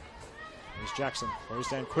backs. Here's Jackson, throws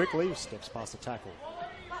down quickly, steps past the tackle,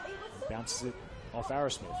 and bounces it off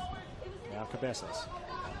Arrowsmith. Now Cabezas.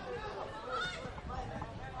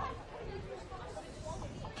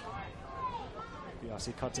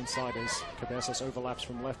 Biasi cuts inside as Cabezas overlaps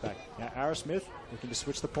from left back. Now Arrowsmith looking to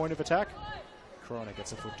switch the point of attack. Corona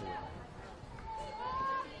gets a foot to it.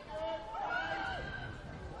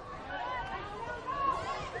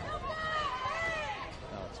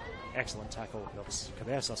 Excellent tackle. Obviously,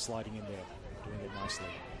 Cabezas sliding in there, doing it nicely.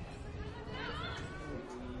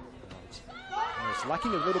 It's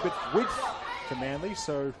lacking a little bit of width for Manly,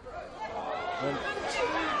 so when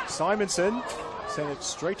Simonson sent it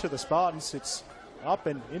straight to the Spartans, it's up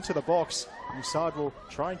and into the box. Musad will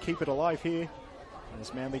try and keep it alive here.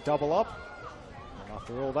 As Manly double up. And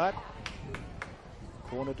after all that,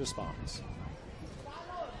 corner to Spartans.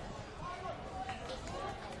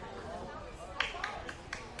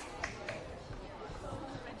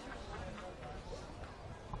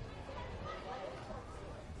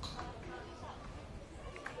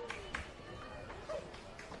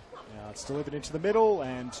 Now it's delivered into the middle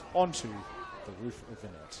and onto the roof of the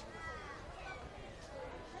net.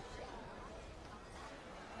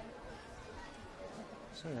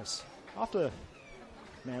 So yes, after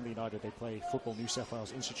Manly United, they play Football New South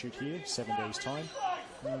Wales Institute here, 7 days' time.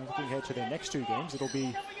 Looking ahead to their next 2 games, it'll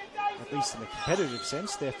be, at least in a competitive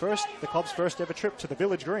sense, the club's first ever trip to the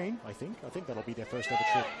Village Green, I think. I think that'll be their first ever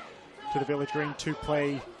trip to the Village Green to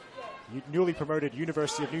play newly promoted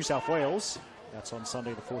University of New South Wales. That's on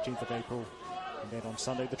Sunday the 14th of April. And then on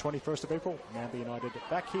Sunday the 21st of April, Manly United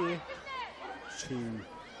back here to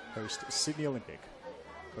host Sydney Olympic.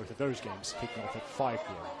 Both of those games kicking off at 5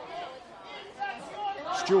 p.m.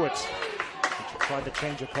 Stewart tried to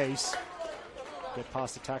change a pace, get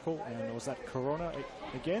past the tackle, and was that Corona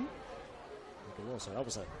again? I think it was. So that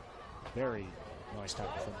was a very nice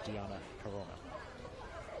tackle from Diana Corona.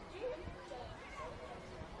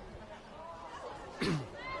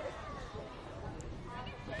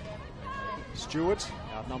 Stewart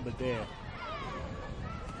outnumbered there.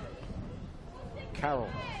 Carroll.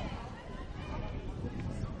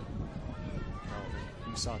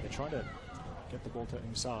 Inside. They're trying to get the ball to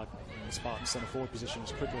inside in the Spartan centre forward position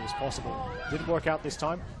as quickly as possible. Didn't work out this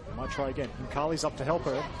time. They might try again. Nkali's up to help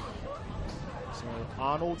her. So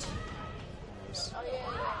Arnold was a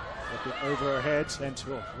bit over her head and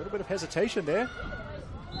a little bit of hesitation there.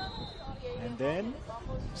 And then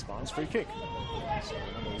Spartans free kick. So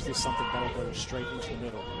remember, is this something that'll go straight into the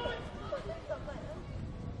middle?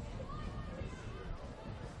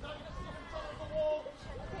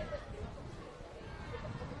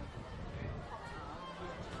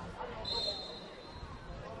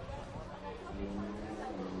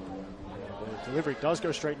 Delivery does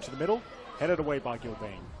go straight into the middle, headed away by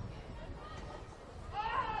Gilbane. And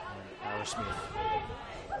Ara Smith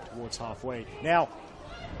towards halfway. Now,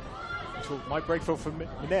 it might break for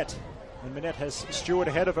Minette. And Minette has Stewart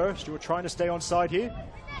ahead of her. Stewart trying to stay on side here.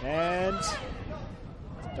 And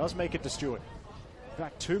does make it to Stewart.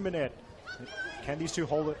 Back to Minette. Can these two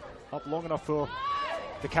hold it up long enough for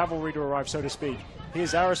the cavalry to arrive, so to speak?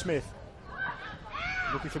 Here's Ara Smith.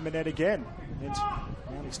 Looking for Minette again. And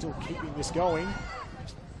Manly still keeping this going.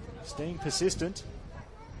 Staying persistent.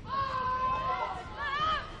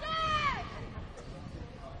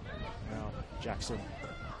 Now Jackson.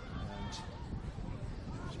 And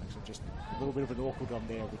Jackson just a little bit of an awkward one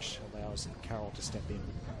there, which allows Carroll to step in.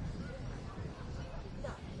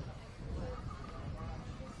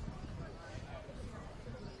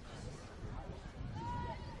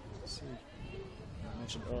 See, I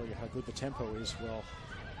mentioned earlier how good the tempo is. Well,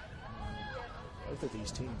 both of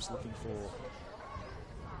these teams looking for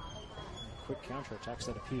quick counter-attacks.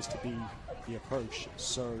 That appears to be the approach.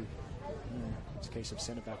 So it's a case of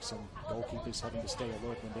centre-backs and goalkeepers having to stay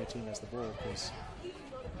alert when their team has the ball, because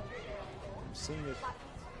I'm seeing it,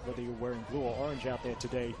 whether you're wearing blue or orange out there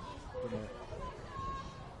today, a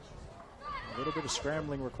little bit of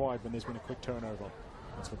scrambling required when there's been a quick turnover.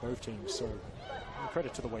 That's for both teams. So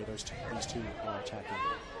credit to the way these two are attacking.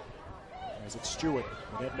 As it's Stewart,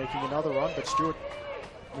 Minette making another run, but Stewart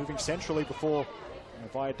moving centrally before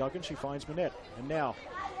via Duggan, she finds Minette. And now,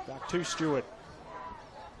 back to Stewart.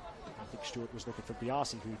 I think Stewart was looking for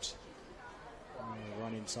Biasi, who'd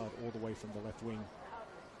run inside all the way from the left wing.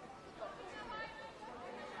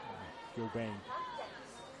 Gilbane.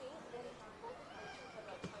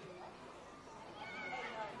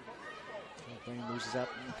 Gilbane loses out.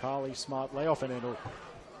 Nkali, smart layoff, and it'll...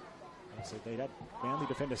 So they had Manly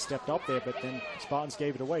defender stepped up there, but then Spartans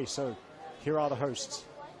gave it away. So here are the hosts.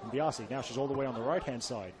 And Biasi, now she's all the way on the right-hand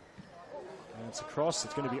side. And it's across.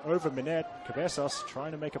 It's going to be over Minette. Cabezas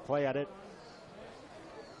trying to make a play at it.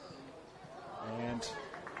 And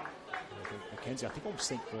Mackenzie, I think almost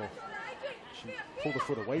think she pulled her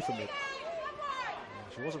foot away from it.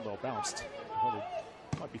 She wasn't well bounced. Probably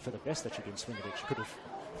might be for the best that she didn't swing at it. She could have...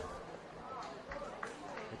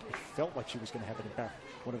 It felt like she was going to have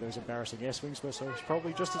one of those embarrassing air swings, but so it's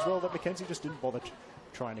probably just as well that Mackenzie just didn't bother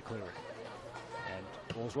trying to clear it. And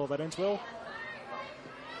all's well that ends well.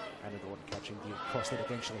 And Norton catching the cross that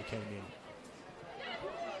eventually came in.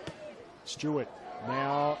 Stewart.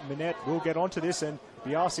 Now Minette will get onto this, and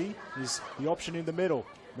Biasi is the option in the middle.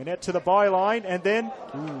 Minette to the byline, and then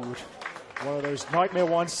one of those nightmare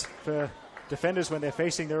ones for defenders when they're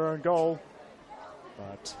facing their own goal.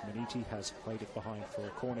 But Maniti has played it behind for a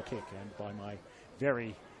corner kick, and by my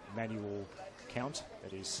very manual count,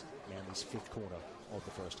 that is Manly's 5th corner of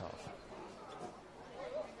the first half.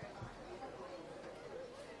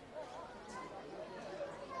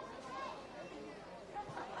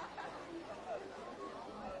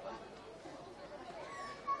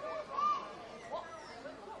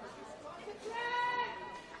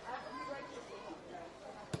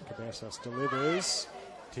 Cabezas delivers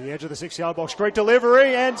to the edge of the 6-yard box. Great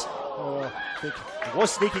delivery, and I think it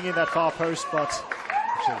was sneaking in that far post, but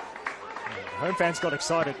actually, the home fans got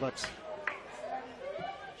excited, but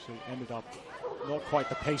she ended up not quite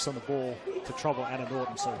the pace on the ball to trouble Anna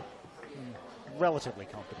Norton, so relatively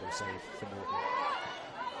comfortable save for Norton.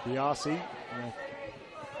 Biasi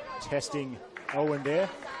testing Owen there,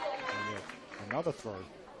 and another throw.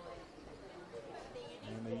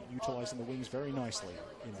 And they're utilising the wings very nicely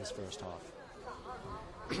in this first half.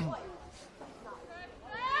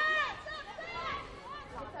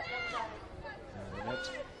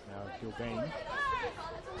 Now Gilbane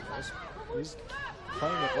is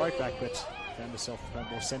playing at right back, but found herself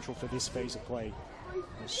more central for this phase of play.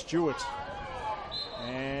 Stewart,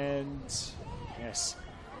 and yes,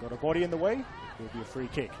 got a body in the way. Will be a free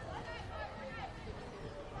kick.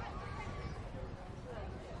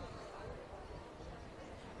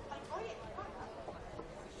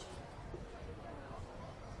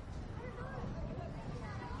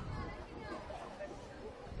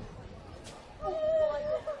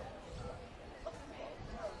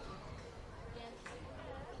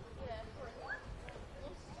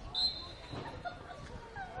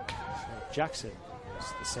 Jackson is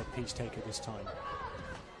the set piece taker this time.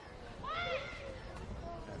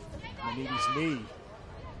 Maniti's knee.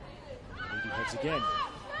 Maniti heads again.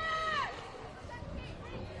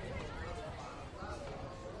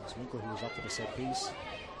 It's Winkler who was up for the set piece,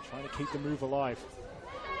 trying to keep the move alive.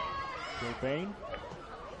 Gilbane. A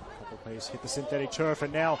couple of players hit the synthetic turf,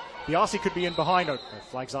 and now Biasi could be in behind. Oh,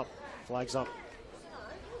 flags up. Flags up.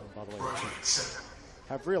 And by the way,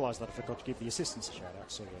 I have realised that I forgot to give the assistants a shout out,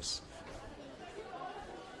 so yes.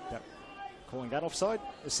 Calling that offside.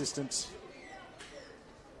 Assistant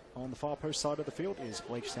on the far post side of the field is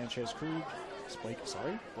Blake Sanchez-Cruz.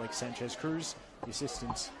 Blake Sanchez-Cruz. The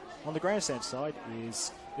assistant on the grandstand side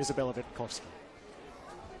is Isabella Vitkovsky.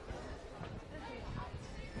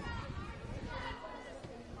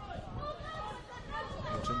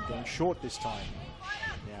 Milton going short this time.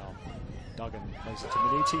 Now Duggan plays it to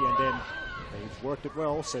Maniti, and then they've worked it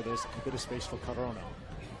well, so there's a bit of space for Corona.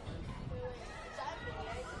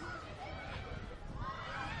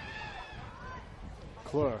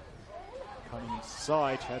 Clur coming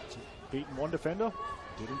inside, had beaten one defender,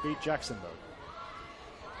 didn't beat Jackson though.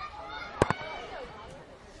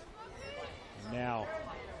 And now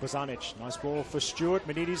Bozanic, nice ball for Stewart.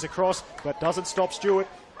 Maniti's across, but doesn't stop Stewart,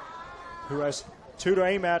 who has 2 to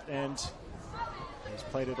aim at, and has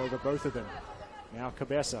played it over both of them. Now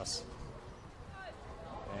Cabezas.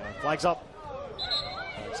 And flags up.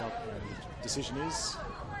 Flags up, and the decision is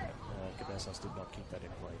Cabezas did not keep that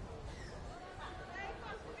in play.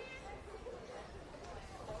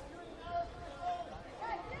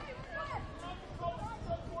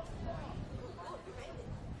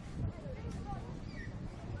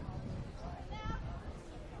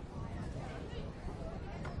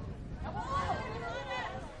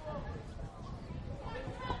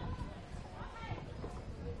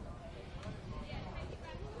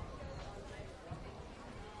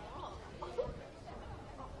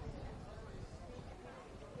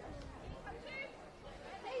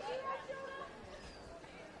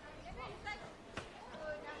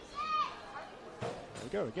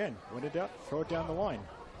 Go again, win it out, throw it down the line.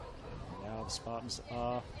 Now the Spartans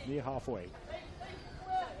are near halfway.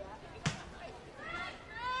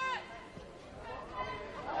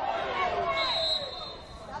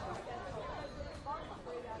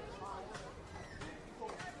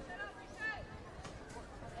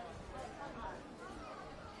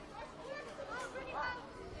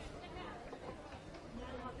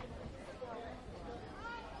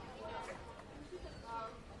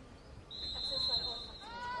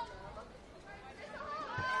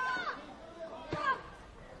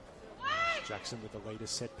 Jackson with the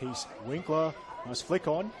latest set piece. Winkler, nice flick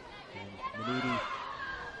on. And Maniti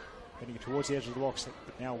heading towards the edge of the box.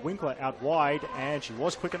 But now Winkler out wide, and she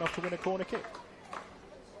was quick enough to win a corner kick.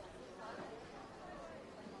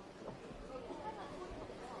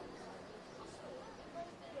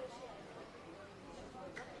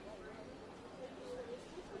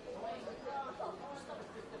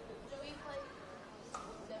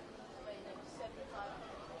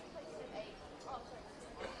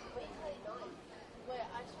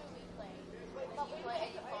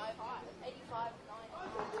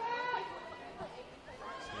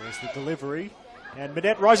 the delivery. And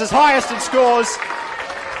Minette rises highest and scores.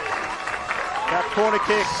 That corner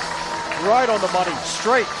kick right on the money,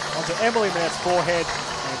 straight onto Emily Minette's forehead.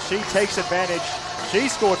 And she takes advantage. She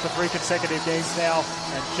scored for 3 consecutive games now.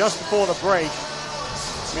 And just before the break,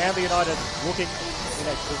 Manly United looking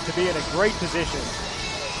to be in a great position.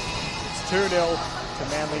 It's 2-0 to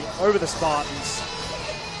Manly over the Spartans.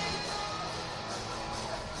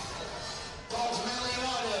 Goals Manly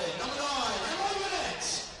United, number 9, Emily Minette.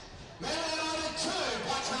 Manly United 2,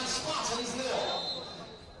 Blacktown Spartans 0.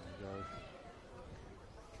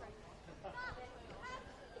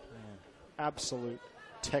 Absolute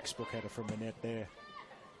textbook header from Minette there.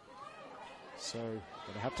 So,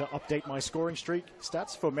 going to have to update my scoring streak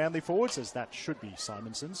stats for Manly forwards, as that should be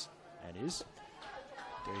Simonson's, and is.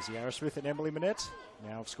 Daisy Arrowsmith and Emily Minette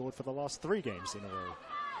now have scored for the last 3 games in a row.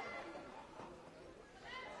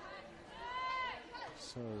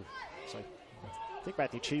 So think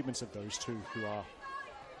about the achievements of those two, who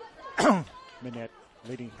are Minette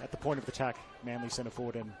leading at the point of attack, Manly centre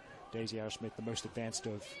forward, and Daisy Arrowsmith, the most advanced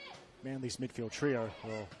of Manly's midfield trio.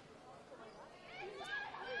 Well,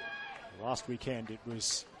 last weekend it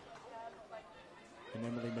was an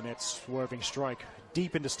Emily Minette swerving strike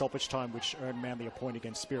deep into stoppage time, which earned Manly a point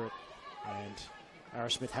against Spirit. And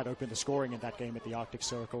Arrowsmith had opened the scoring in that game at the Arctic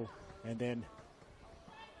Circle. And then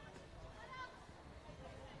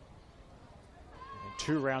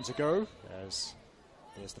 2 rounds ago, as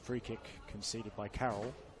there's the free kick conceded by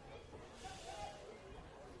Carroll.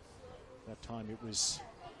 That time it was...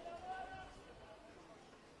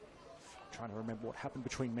 trying to remember what happened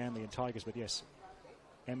between Manly and Tigers, but yes,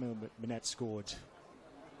 Emily Minette scored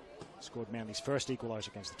Manly's first equaliser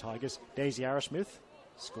against the Tigers. Daisy Arrowsmith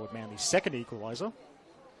scored Manly's second equaliser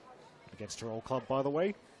against her old club, by the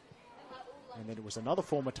way. And then it was another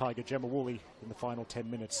former Tiger, Gemma Woolley, in the final 10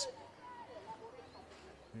 minutes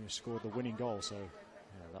who scored the winning goal. So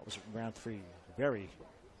that was round 3. Very,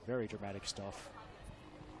 very dramatic stuff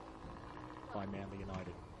by Manly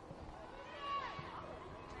United.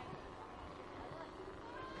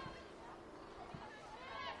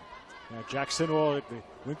 Now Jackson,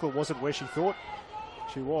 Winkler wasn't where she thought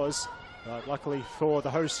she was. Luckily for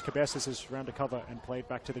the host, Cabezas has round to cover and played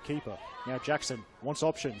back to the keeper. Now Jackson wants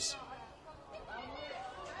options.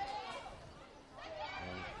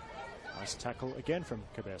 And nice tackle again from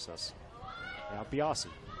Cabezas. Now Biasi.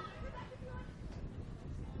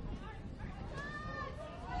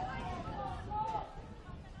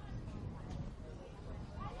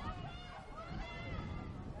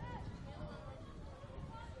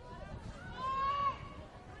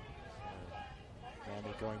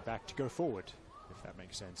 Going back to go forward, if that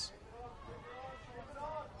makes sense.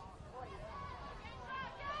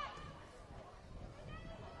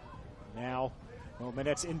 Now, well,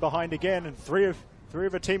 Minette's in behind again, and three of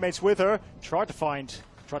her teammates with her tried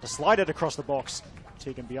to slide it across the box.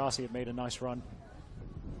 Tegan Biasi had made a nice run.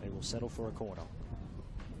 They will settle for a corner.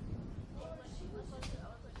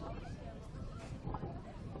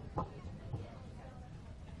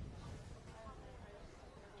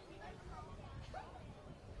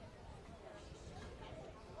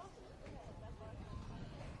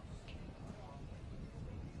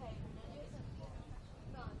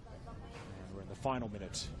 Final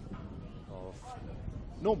minute of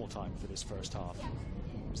normal time for this first half.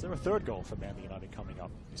 Is there a third goal for Manly United coming up?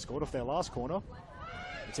 They scored off their last corner.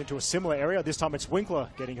 It's into a similar area. This time it's Winkler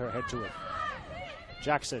getting her head to it.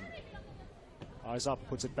 Jackson, eyes up,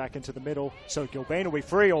 puts it back into the middle. So Gilbane will be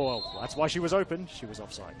free, or well, that's why she was open. She was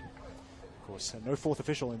offside. Of course, no 4th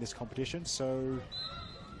official in this competition, so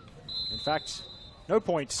in fact, no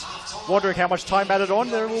points. Wondering how much time added on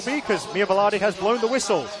there will be, because Mia Velarde has blown the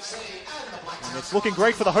whistle. And it's looking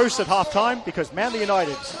great for the hosts at half-time, because Manly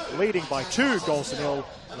United leading by 2 goals to 0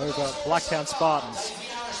 over Blacktown Spartans.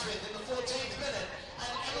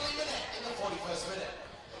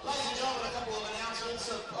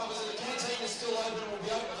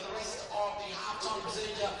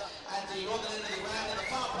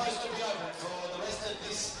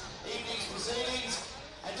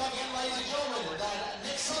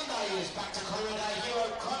 Next Sunday is back to Corona Day here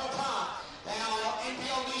at Cromer Park. Our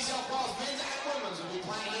NPL New South Wales men's and women's will be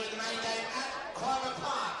playing here in the main game at Cromer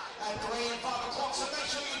Park at 3 and 5 o'clock. So make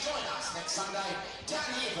sure you join us next Sunday down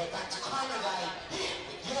here for back to Cromer Day here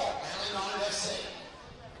with your Manly United FC.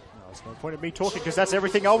 There's no point in me talking, because that's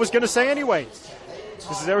everything I was going to say anyway.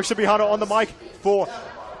 This is Eric Subihana on the mic for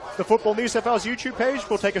the Football New South Wales YouTube page.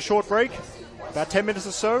 We'll take a short break, about 10 minutes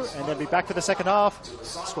or so, and then be back for the second half. The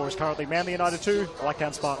score is currently Manly United 2,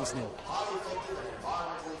 Blacktown Spartans 0.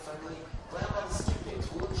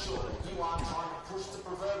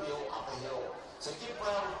 So give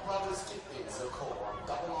Brown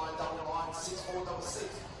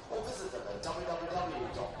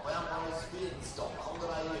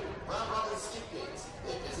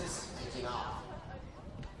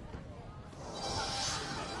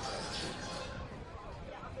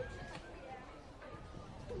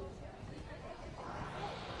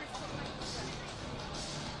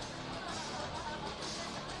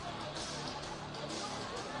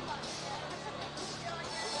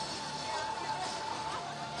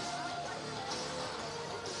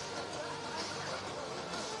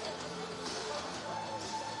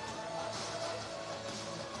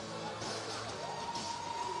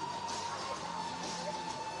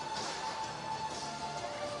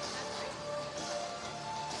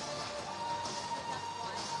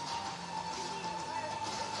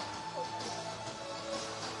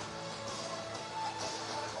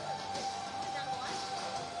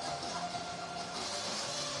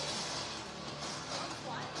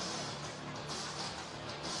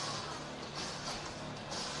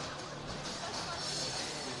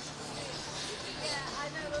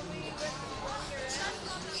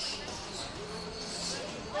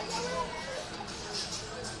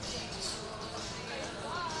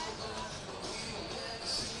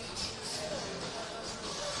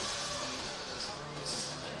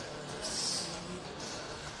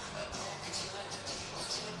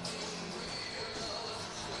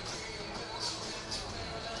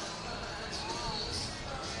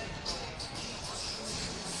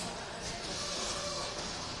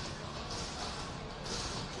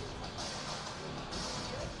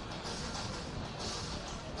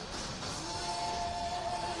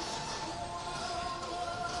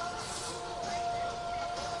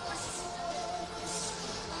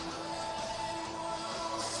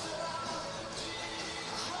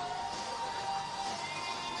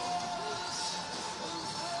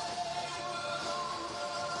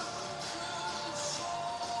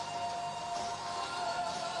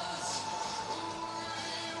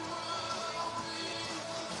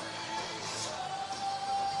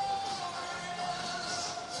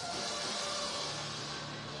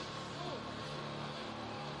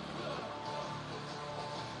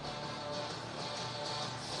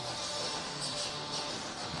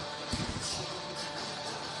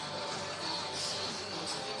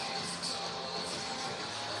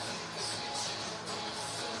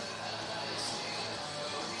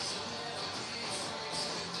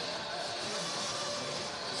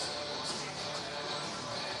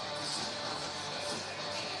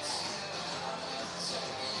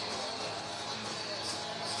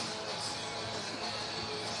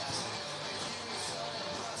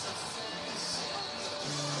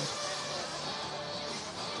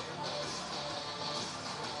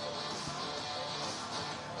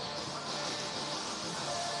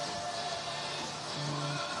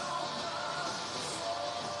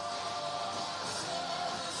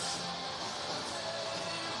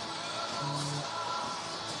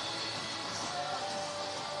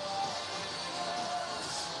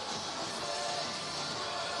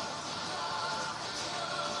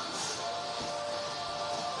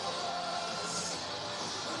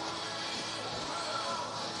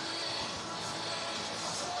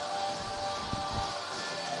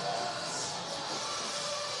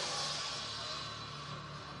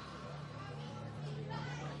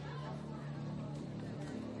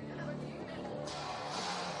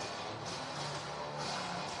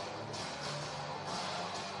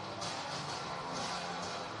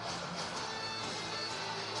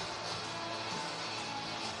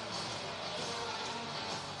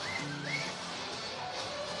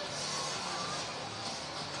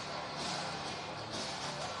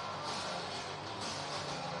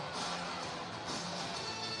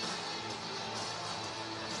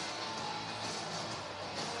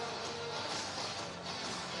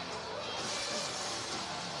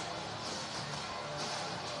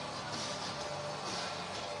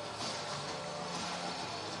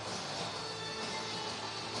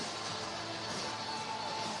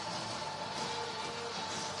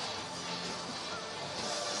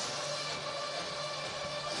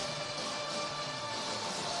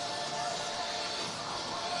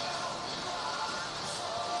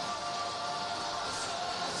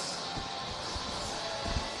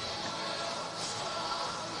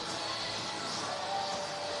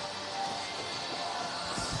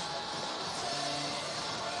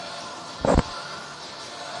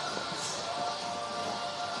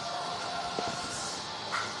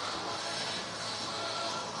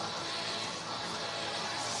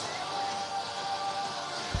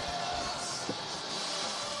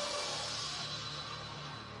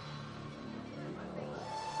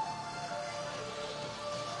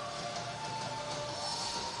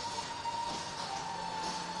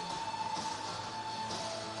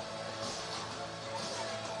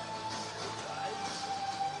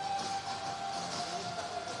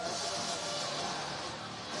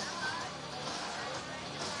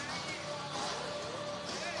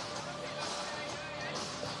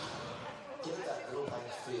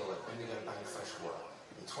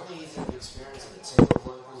 20 years of experience in a team of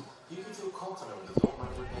locals, you can feel confident with your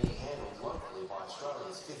money being handled locally by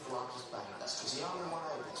Australia's fifth largest bank. That's the only one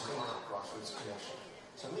able to run a grassroots connection.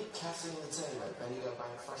 So meet Cassie and the team at Bendigo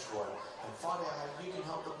Bank Freshwater and find out how you can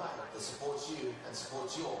help the bank that supports you and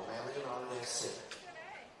supports your Manly United FC.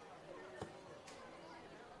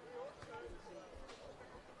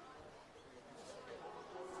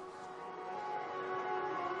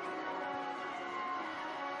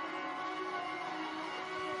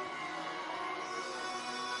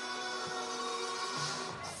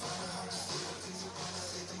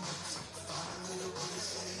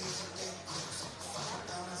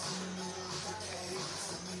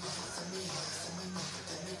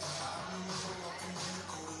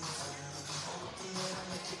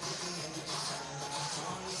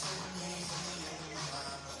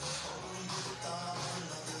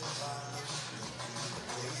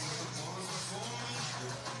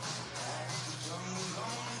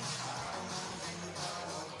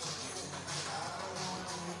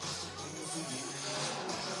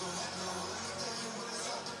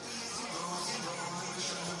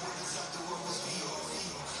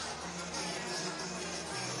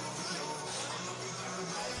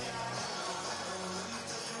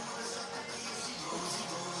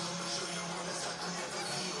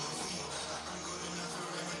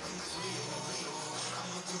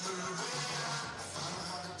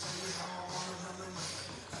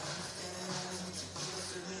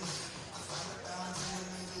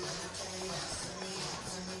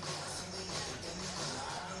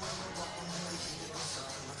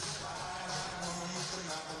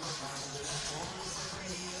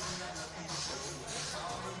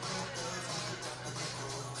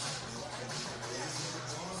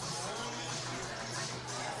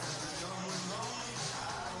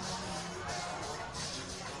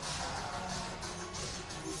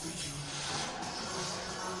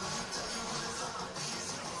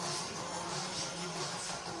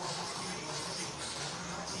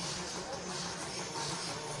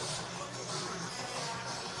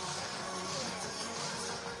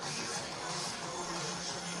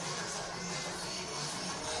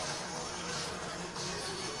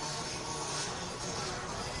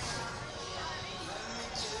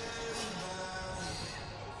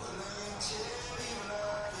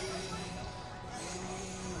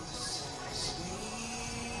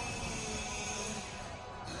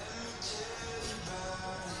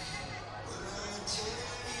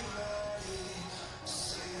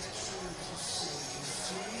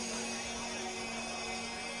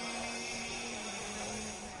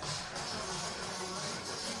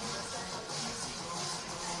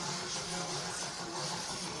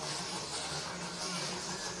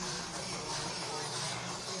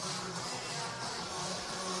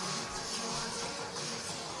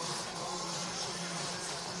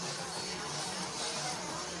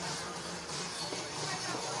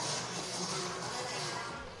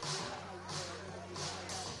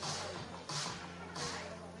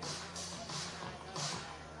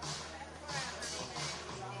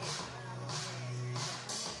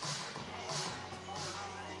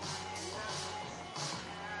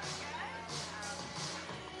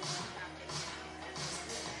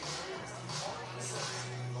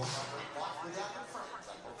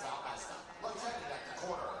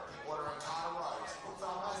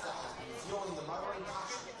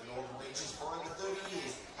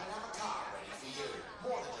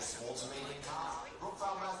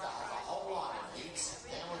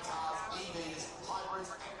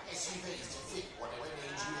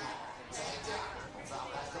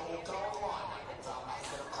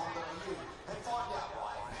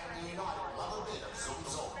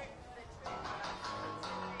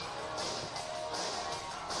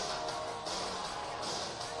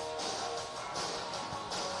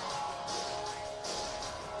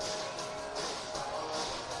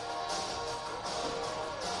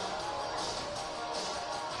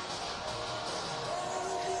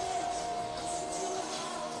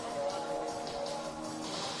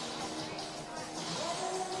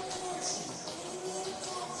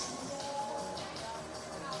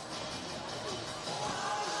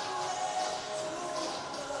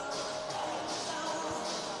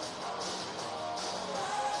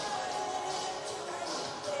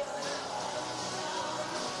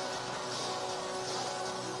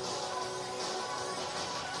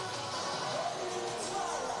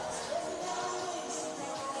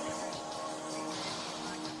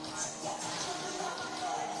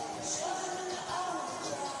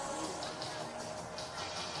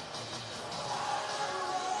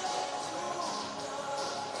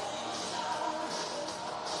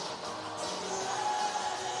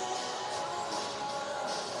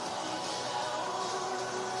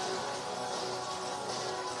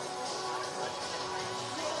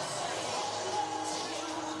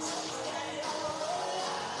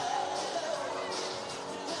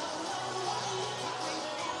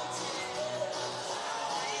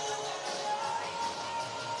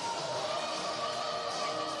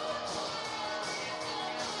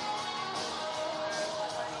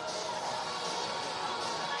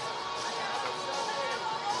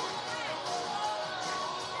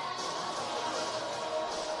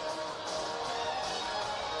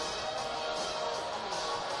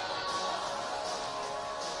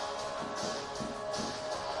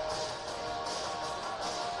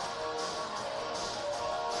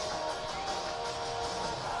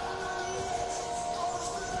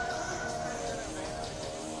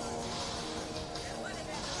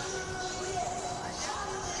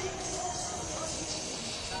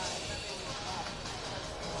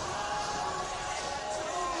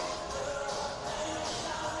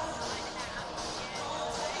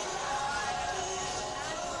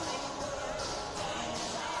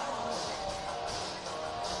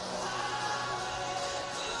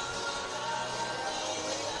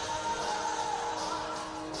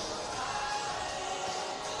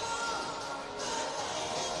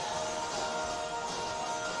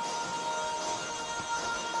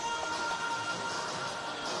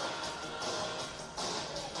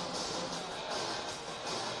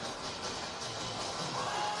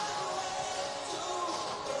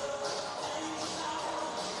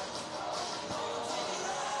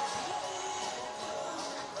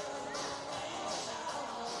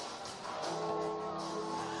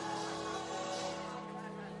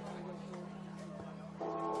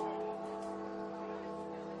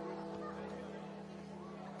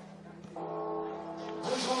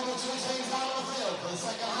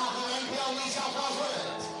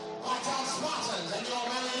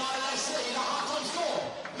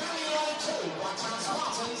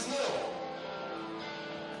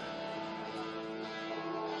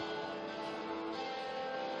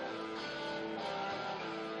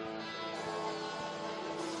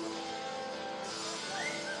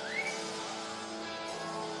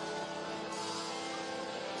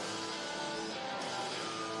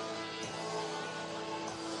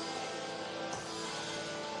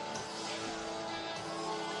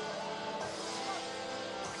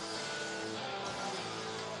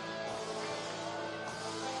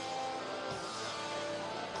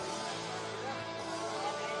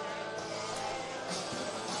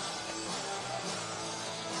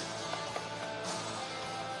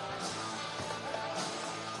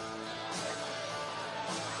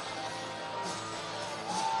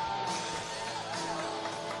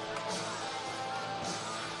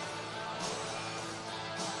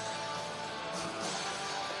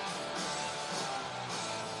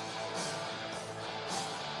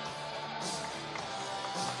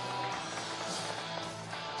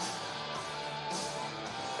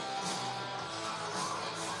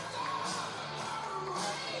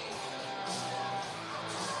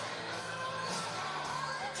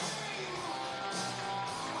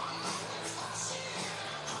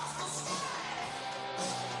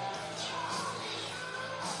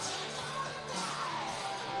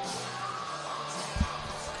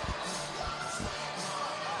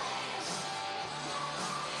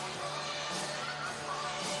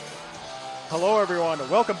 Hello everyone,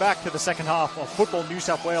 welcome back to the second half of Football New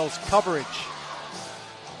South Wales coverage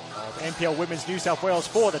of NPL Women's New South Wales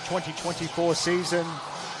for the 2024 season.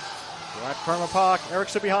 We're at Cromer Park, Eric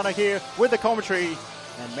Subihana here with the commentary,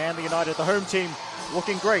 and Manly United, the home team,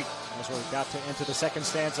 looking great as we're about to enter the second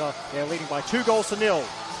stanza. They're leading by 2-0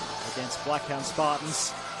 against Blacktown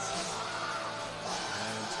Spartans.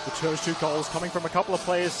 And those 2 goals coming from a couple of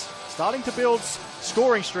players starting to build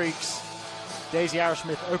scoring streaks. Daisy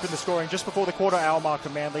Arrowsmith opened the scoring just before the quarter-hour mark for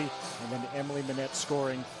Manly, and then Emily Minette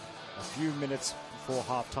scoring a few minutes before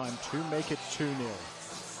halftime to make it 2-0.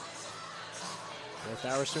 Both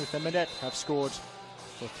Arrowsmith and Minette have scored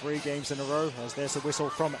for 3 games in a row, as there's a whistle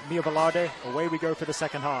from Mia Velarde. Away we go for the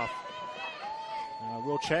second half.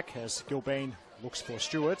 We'll check as Gilbane looks for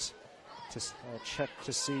Stewart to check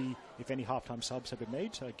to see if any halftime subs have been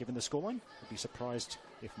made, given the scoreline. I'd be surprised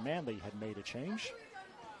if Manly had made a change.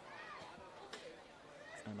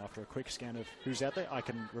 And after a quick scan of who's out there, I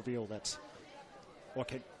can reveal that, I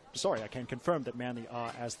can confirm that Manly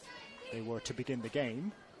are as they were to begin the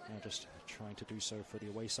game. I'm just trying to do so for the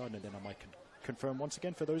away side, and then I might confirm once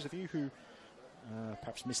again for those of you who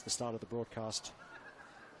perhaps missed the start of the broadcast,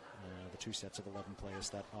 the 2 sets of 11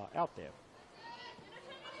 players that are out there.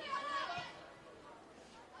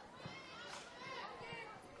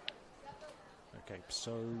 Okay,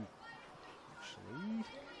 so actually,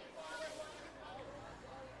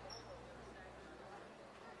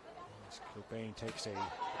 Gilbane takes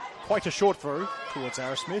quite a short throw towards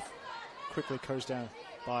Arrowsmith. Quickly goes down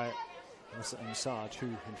by Ansard, who,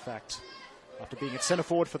 in fact, after being at centre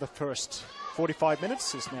forward for the first 45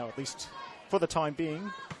 minutes, is now, at least for the time being,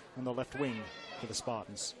 on the left wing for the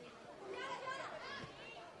Spartans.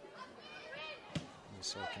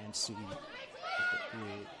 So I can see that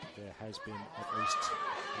there has been at least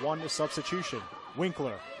one substitution.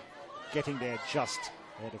 Winkler getting there just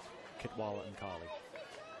ahead of Kitwala and Carly.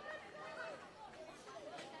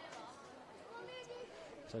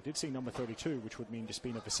 So I did see number 32, which would mean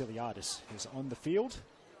Despina Vasiliadis is on the field.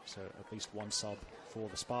 So at least one sub for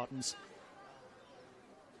the Spartans.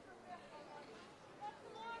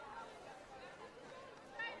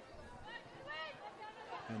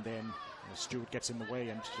 And then Stewart gets in the way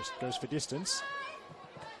and just goes for distance.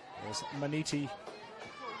 There's Maniti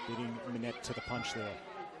beating Minette to the punch there.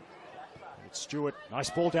 It's Stewart, nice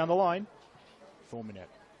ball down the line for Minette.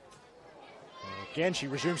 Again, she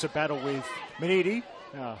resumes a battle with Maniti.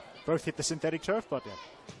 Both hit the synthetic turf, but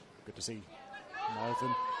good to see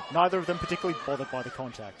neither of them particularly bothered by the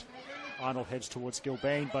contact. Arnold heads towards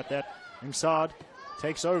Gilbane, but that Ansard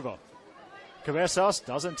takes over. Cabezas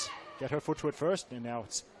doesn't get her foot to it first, and now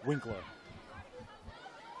it's Winkler.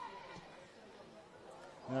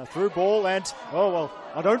 Through ball, and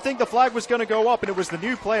I don't think the flag was going to go up, and it was the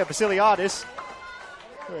new player, Vasiliadis.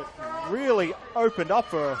 It really opened up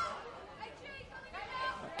for her.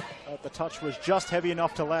 The touch was just heavy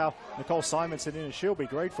enough to allow Nicole Simonson in, and she'll be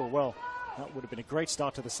grateful. Well, that would have been a great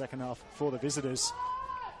start to the second half for the visitors.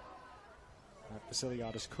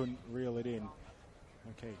 Vasiliadis couldn't reel it in.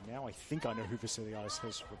 Okay, now I think I know who Vasiliadis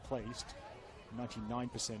has replaced.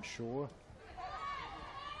 99% sure.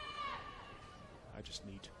 I just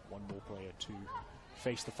need one more player to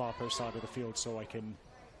face the far post side of the field so I can...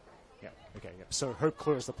 So Hope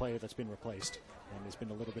Clure is the player that's been replaced. And there's been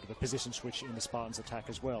a little bit of a position switch in the Spartans' attack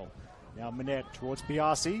as well. Now Minette towards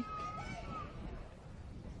Biasi.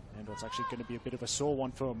 And it's actually going to be a bit of a sore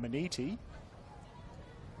one for Maniti.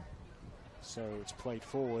 So it's played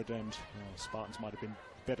forward, and Spartans might have been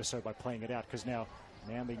better so by playing it out, because now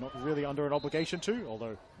Manly not really under an obligation to,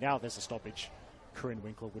 although now there's a stoppage. Corinne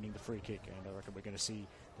Winkler winning the free kick, and I reckon we're going to see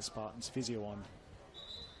the Spartans physio on,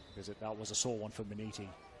 because that was a sore one for Maniti.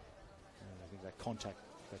 I think that contact,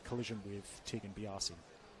 that collision with Tegan Biasi.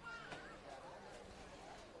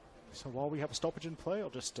 So while we have a stoppage in play, I'll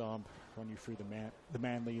just run you through the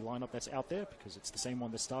Manly lineup that's out there, because it's the same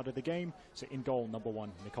one that started the game. So in goal, number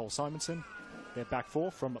 1, Nicole Simonson. Their back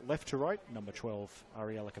 4 from left to right, number 12,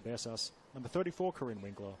 Ariela Cabezas. Number 34, Corinne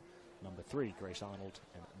Winkler. Number 3, Grace Arnold.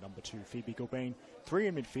 And number 2, Phoebe Gilbane. 3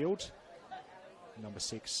 in midfield. Number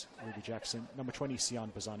 6, Ruby Jackson. Number 20,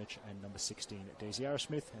 Sian Bozanic. And number 16, Daisy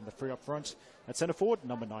Arrowsmith. And the 3 up front at centre forward,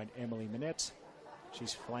 number 9, Emily Minette.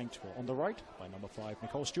 She's flanked on the right by number 5,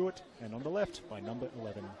 Nicole Stewart. And on the left by number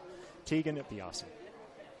 11, Tegan Biasi.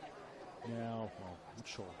 Now, not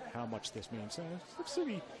sure how much this means.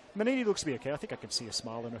 Maniti looks to be okay. I think I can see a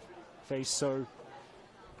smile on her face. So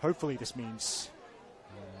hopefully this means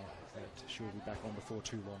that she'll be back on before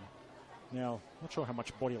too long. Now, not sure how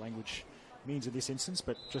much body language means in this instance,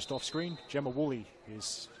 but just off screen, Gemma Woolley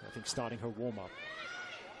is, I think, starting her warm-up.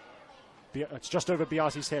 it's just over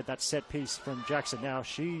Biasi's head, that set piece from Jackson. Now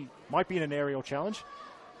she might be in an aerial challenge.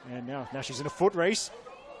 And now she's in a foot race.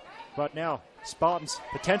 But now, Spartans,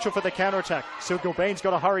 potential for the counterattack. Sil Gilbane's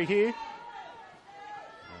got to hurry here.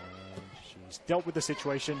 And she's dealt with the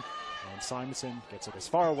situation. And Simonson gets it as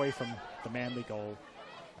far away from the Manly goal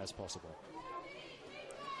as possible.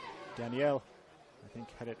 Danielle, I think,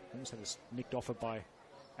 almost had it nicked off her by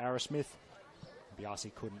Ara Smith.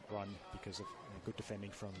 Biasi couldn't run because of good defending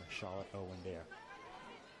from Charlotte Owen there.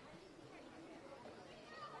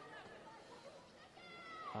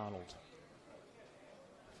 Arnold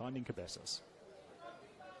finding Cabezas.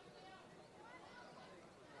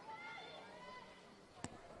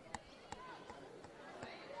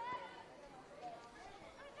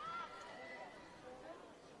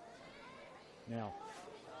 Now,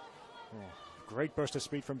 great burst of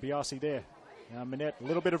speed from Biasi there. Now Minette, a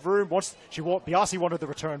little bit of room. Biasi wanted the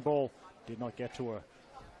return ball, did not get to her.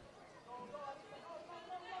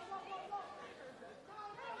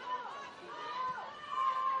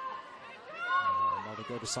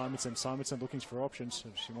 Go to Simonson. Simonson looking for options.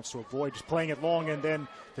 She wants to avoid just playing it long, and then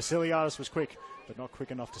Vasiliadis was quick, but not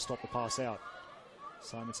quick enough to stop the pass out.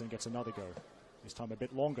 Simonson gets another go. This time a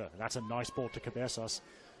bit longer. That's a nice ball to Cabezas,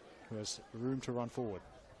 who has room to run forward.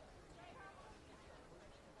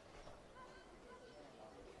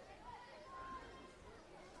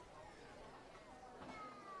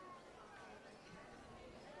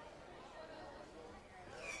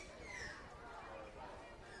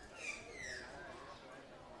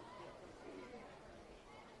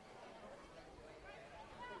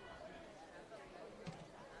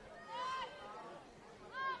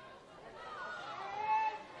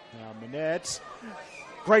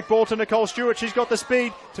 Great ball to Nicole Stewart. She's got the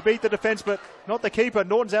speed to beat the defence, but not the keeper.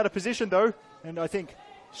 Norton's out of position, though. And I think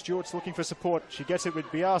Stewart's looking for support. She gets it with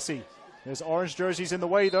Biasi. There's orange jerseys in the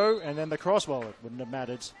way, though. And then the cross, well, it wouldn't have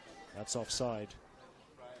mattered. That's offside.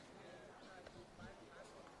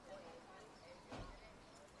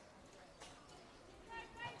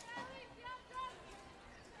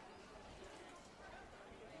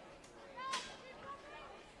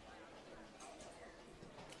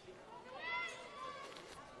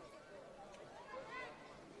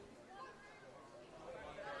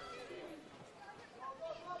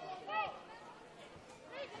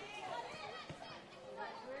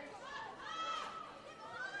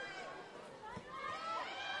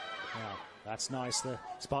 That's nice. The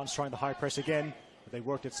Spartans trying the high press again. But they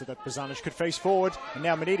worked it so that Bazanic could face forward. And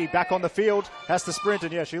now Manidi back on the field. Has to sprint.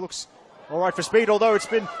 And yeah, she looks all right for speed, although it's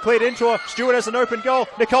been cleared into her. Stewart has an open goal.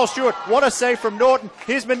 Nicole Stewart, what a save from Norton.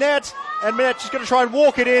 Here's Minette. And Minette, she's going to try and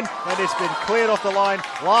walk it in. And it's been cleared off the line.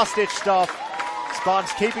 Last-ditch stuff.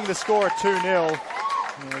 Spartans keeping the score at 2-0.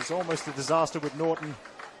 It was almost a disaster with Norton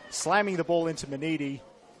slamming the ball into Manidi.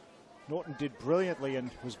 Norton did brilliantly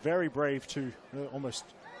and was very brave to almost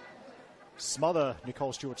smother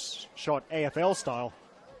Nicole Stewart's shot AFL style.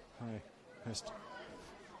 Just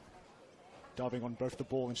diving on both the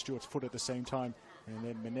ball and Stewart's foot at the same time. And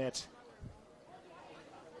then Minette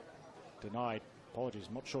denied. Apologies,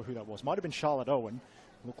 I'm not sure who that was. Might have been Charlotte Owen.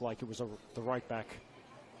 Looked like it was the right back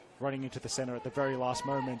running into the center at the very last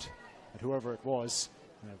moment. And whoever it was,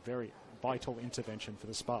 a very vital intervention for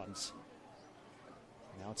the Spartans.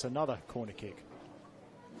 Now it's another corner kick.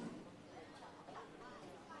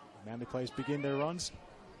 Manly players begin their runs.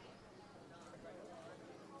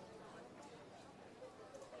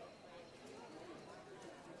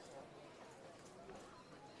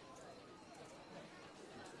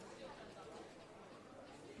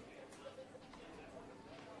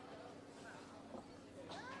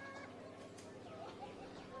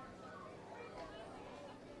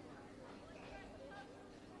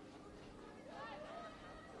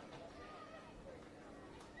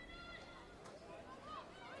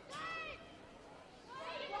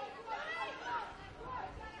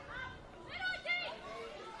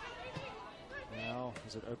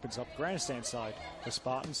 As it opens up grandstand side for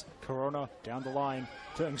Spartans. Corona down the line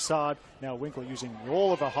to Ngsad. Now Winkler using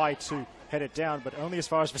all of her height to head it down, but only as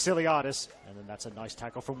far as Vasiliadis. And then that's a nice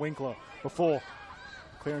tackle from Winkler before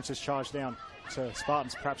clearance is charged down to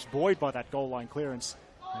Spartans, perhaps buoyed by that goal line clearance.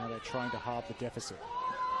 Now they're trying to halve the deficit.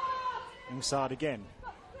 Ngsad again.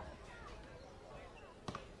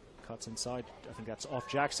 Cuts inside. I think that's off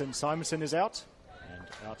Jackson. Simonson is out, and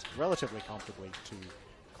out relatively comfortably to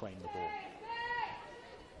claim the ball.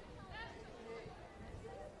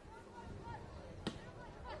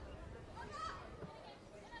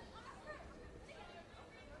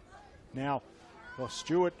 Now,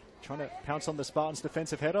 Stewart trying to pounce on the Spartans'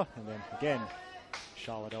 defensive header, and then again,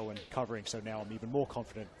 Charlotte Owen covering, so now I'm even more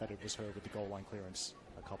confident that it was her with the goal line clearance.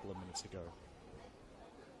 a couple of minutes ago.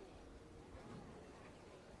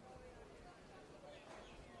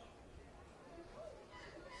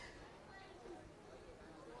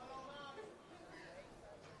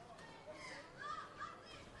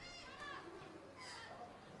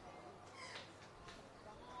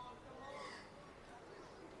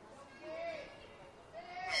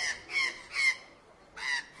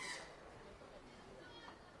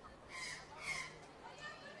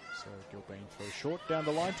 So Gilbane throws short down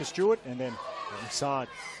the line to Stewart, and then inside,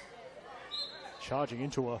 charging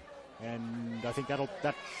into her, and I think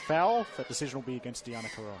that foul, that decision will be against Diana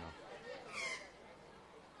Corona.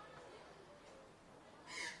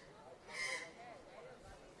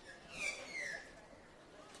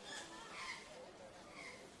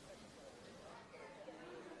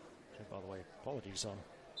 So, by the way, apologies on.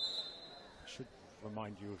 I should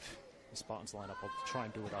remind you of the Spartans lineup. I'll try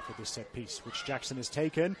and do it after this set piece, which Jackson has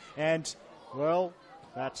taken. And, well,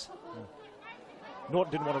 that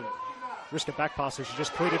Norton didn't want to risk a back pass, so she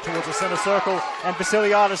just cleared it towards the center circle. And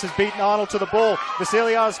Vasiliadis has beaten Arnold to the ball.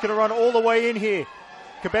 Vasiliadis is going to run all the way in here.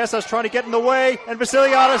 Cabezas trying to get in the way, and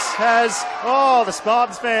Vasiliadis has, the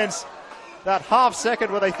Spartans fans, that half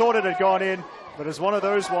second where they thought it had gone in, but it's one of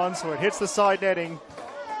those ones where it hits the side netting,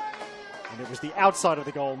 and it was the outside of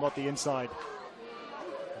the goal, not the inside.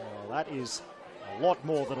 That is a lot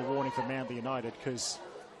more than a warning for Manly United, because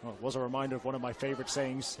it was a reminder of one of my favourite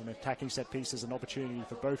sayings: an attacking set piece is an opportunity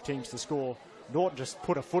for both teams to score. Norton just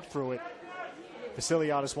put a foot through it.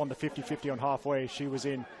 Vasiliadis won the 50-50 on halfway. She was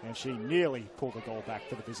in, and she nearly pulled the goal back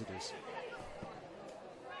for the visitors.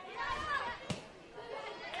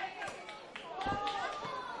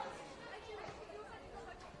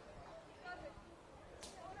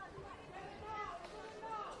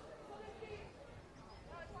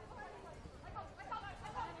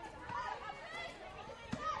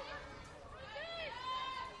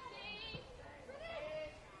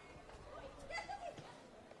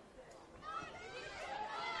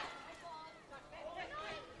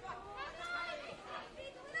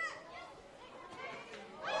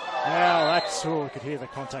 So we could hear the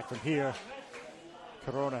contact from here.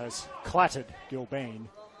 Corona has clattered Gilbane.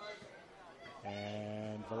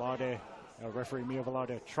 And Velarde, referee Mia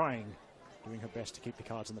Velarde, doing her best to keep the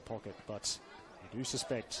cards in the pocket, but I do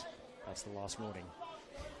suspect that's the last warning.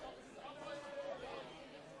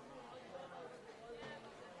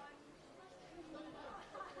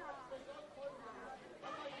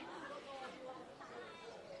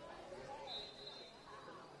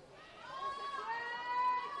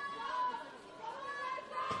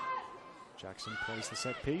 Jackson plays the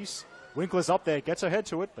set piece. Winkler's up there, gets her head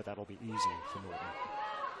to it, but that'll be easy for Norton.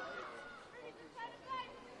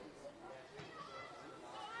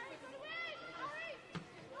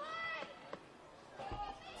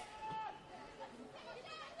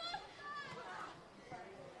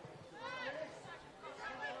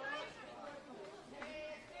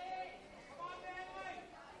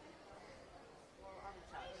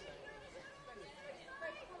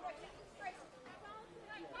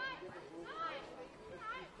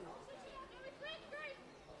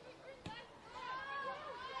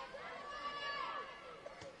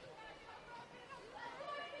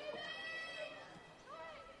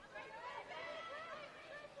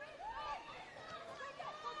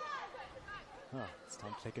 It's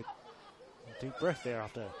time to take a deep breath there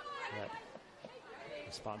after that.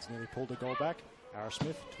 The Spartans nearly pulled the goal back. Ara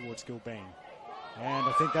Smith towards Gilbane. And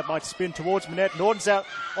I think that might spin towards Manette. Norton's out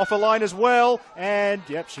off a line as well. And,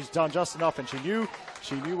 yep, she's done just enough. And she knew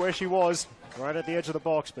where she was, right at the edge of the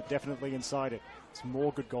box, but definitely inside it. It's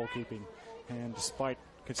more good goalkeeping. And despite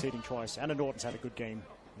conceding twice, Anna Norton's had a good game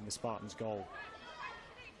in the Spartans' goal.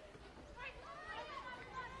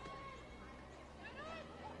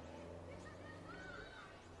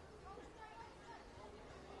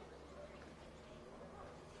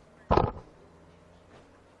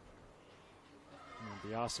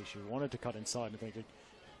 Biasi, she wanted to cut inside, and I think it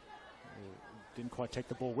didn't quite take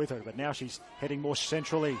the ball with her, but now she's heading more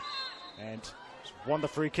centrally and won the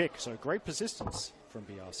free kick. So great persistence from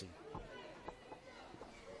Biasi.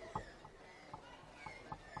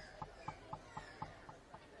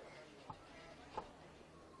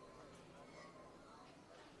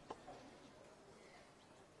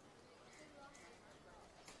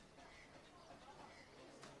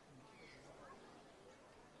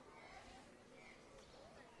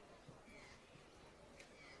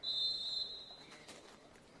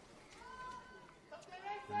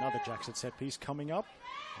 Another Jackson set piece coming up.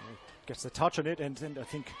 Gets the touch on it, and then I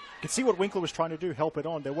think you can see what Winkler was trying to do, help it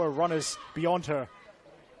on. There were runners beyond her.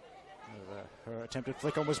 Her attempted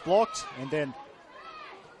flick on was blocked, and then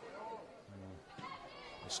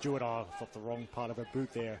Stewart, thought the wrong part of her boot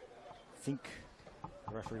there. I think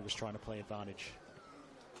the referee was trying to play advantage.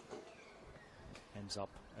 Ends up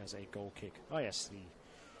as a goal kick. Oh yes,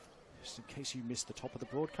 just in case you missed the top of the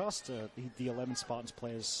broadcast, the 11 Spartans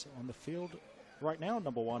players on the field right now.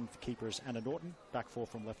 Number 1 for keeper is Anna Norton. Back 4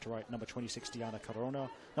 from left to right. Number 26, Diana Corona.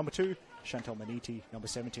 Number 2, Chantal Maniti. Number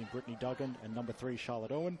 17, Brittany Duggan. And number 3,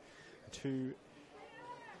 Charlotte Owen. 2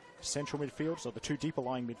 central midfielders, or the 2 deeper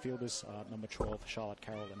lying midfielders, number 12, Charlotte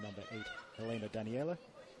Carroll, and number 8, Helena Daniela.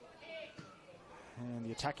 And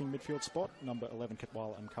the attacking midfield spot, number 11,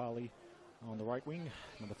 Kitwala Mkali on the right wing.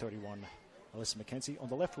 Number 31, Alyssa McKenzie. On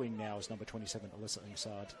the left wing now is number 27, Alyssa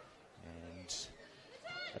Ingsard. And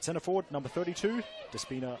at centre forward, number 32,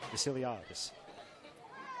 Despina Vasiliadis.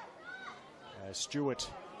 Stewart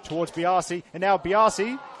towards Biasi, and now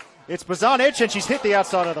Biasi, it's Bozanic, and she's hit the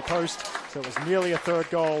outside of the post, so it was nearly a third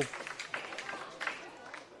goal.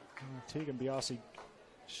 Tegan Biasi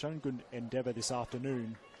shown good endeavour this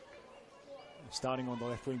afternoon, starting on the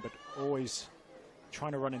left wing, but always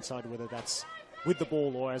trying to run inside, whether that's with the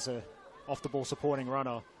ball or as a off-the-ball supporting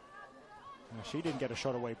runner. She didn't get a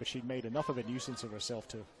shot away, but she made enough of a nuisance of herself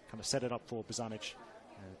to kind of set it up for Bozanic.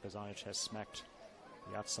 Bozanic has smacked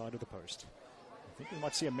the outside of the post. I think we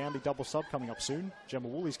might see a Manly double sub coming up soon. Gemma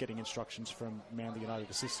Woolley's getting instructions from Manly United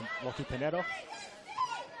assistant Lockie Panetta.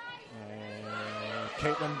 And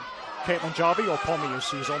Caitlin Jarvie, or Pommy as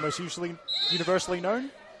she's almost usually universally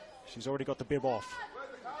known. She's already got the bib off.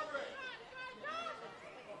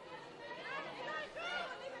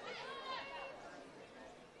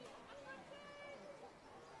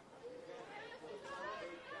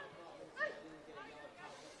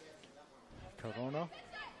 Corona.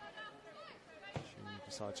 She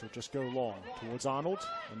decides to just go long towards Arnold,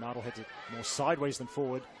 and Arnold heads it more sideways than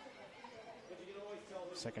forward.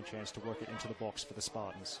 Second chance to work it into the box for the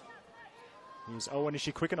Spartans. Here's Owen. Is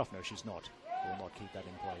she quick enough? No, she's not. Will not keep that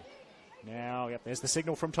in play. Now, yep, there's the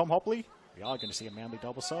signal from Tom Hopley. We are going to see a Manly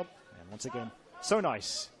double sub. And once again, so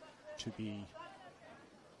nice to be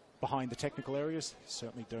behind the technical areas.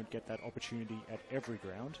 Certainly don't get that opportunity at every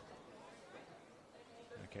ground.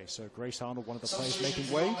 Okay, so Grace Arnold, one of the players making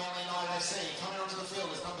way. Coming onto the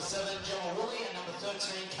field is number 7, Gemma Woolley, and number 13,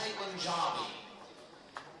 Caitlin Jarvie.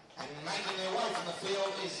 And making their way from the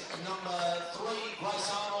field is number 3,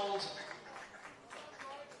 Grace Arnold.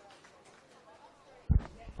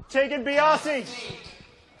 Tegan Biasi.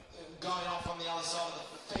 Going off on the other side of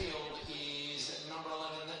the field is number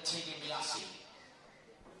 11, Tegan Biasi.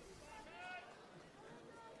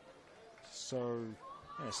 So,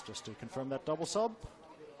 yes, just to confirm that double sub.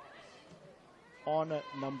 On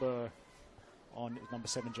number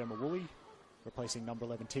 7, Gemma Woolley, replacing number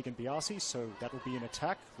 11, Tegan Biasi. So that will be an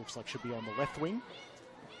attack. Looks like she'll be on the left wing.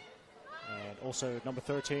 And also number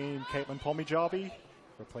 13, Caitlin Pommy Jarvie,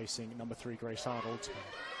 replacing number 3, Grace Arnold.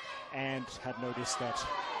 And had noticed that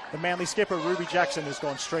the Manly skipper, Ruby Jackson, has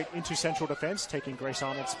gone straight into central defence, taking Grace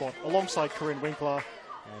Arnold's spot alongside Corinne Winkler.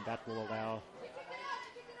 And that will allow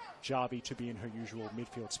Jarvie to be in her usual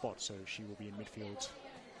midfield spot. So she will be in midfield,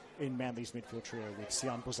 in Manly's midfield trio with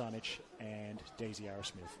Sian Bozanic and Daisy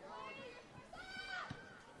Arrowsmith.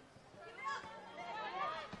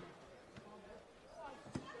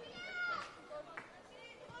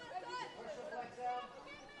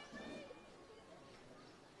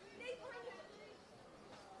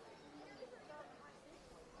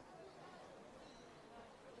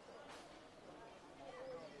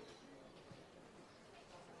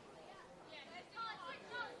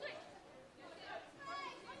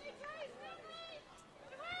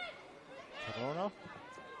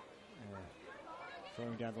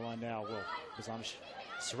 Throwing down the line now, Will Bozanic,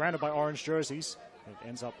 surrounded by orange jerseys. It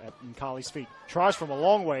ends up at Nkali's feet. Tries from a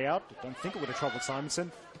long way out. Don't think it would have troubled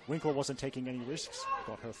Simonson. Winkler wasn't taking any risks.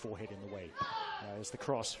 Got her forehead in the way. There's the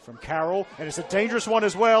cross from Carroll, and it's a dangerous one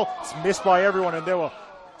as well. It's missed by everyone, and there were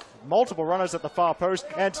multiple runners at the far post,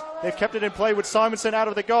 and they've kept it in play with Simonson out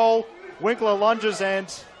of the goal. Winkler lunges, and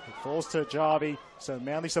it falls to Jarvie. So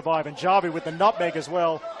Manly survive, and Jarvie with the nutmeg as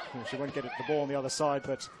well. She won't get the ball on the other side,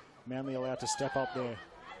 but Manly allowed to step up there.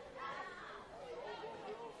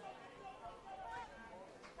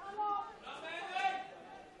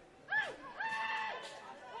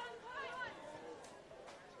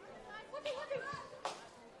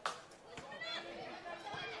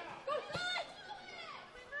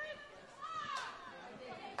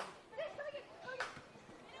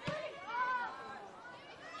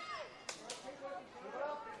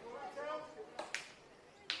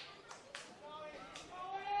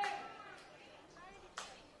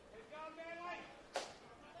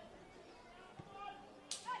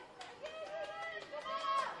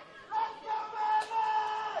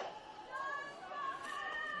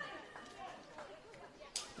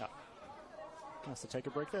 Nice to take a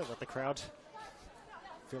break there. Let the crowd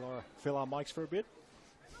fill our mics for a bit.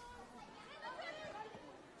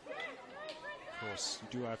 Of course,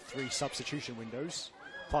 you do have 3 substitution windows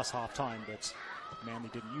plus half-time, but Manly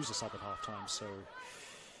didn't use a sub at half-time, so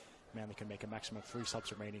Manly can make a maximum of 3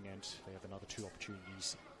 subs remaining, and they have another 2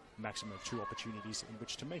 opportunities, maximum of 2 opportunities in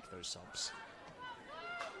which to make those subs.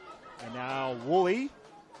 And now Woolley,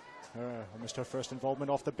 almost her first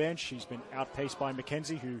involvement off the bench. She's been outpaced by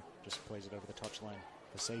Mackenzie, who just plays it over the touchline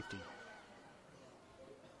for safety.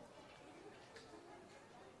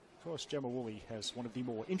 Of course, Gemma Woolley has one of the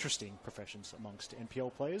more interesting professions amongst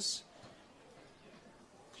NPL players.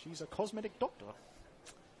 She's a cosmetic doctor.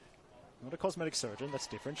 Not a cosmetic surgeon, that's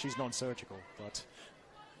different. She's non-surgical, but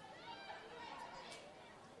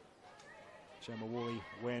Gemma Woolley,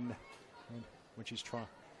 when she's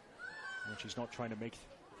not trying to make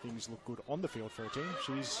things look good on the field for a team,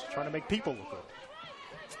 she's trying to make people look good.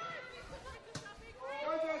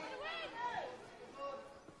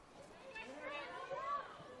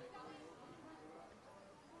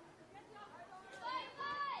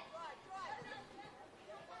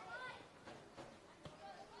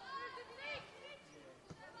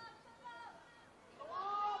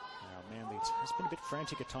 It's been a bit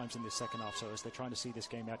frantic at times in this second half, so as they're trying to see this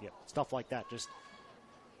game out yet. Stuff like that, just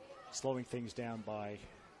slowing things down by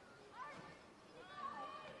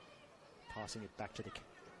passing it back to the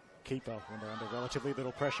keeper when they're under relatively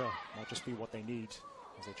little pressure. Might just be what they need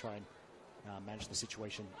as they try and manage the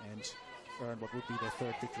situation and earn what would be their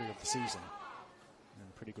 3rd victory of the season. And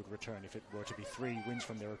a pretty good return if it were to be 3 wins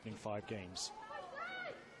from their opening 5 games.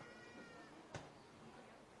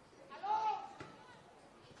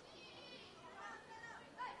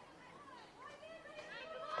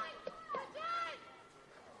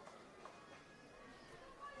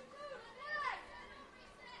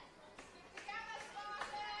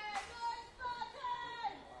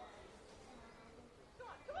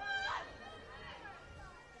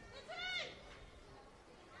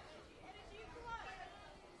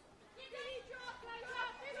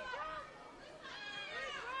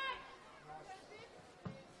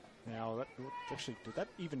 Now, actually, did that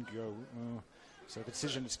even go? So the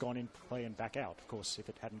decision has gone in play and back out. Of course, if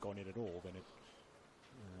it hadn't gone in at all, then it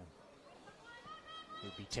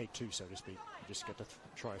would be take 2, so to speak. You just get to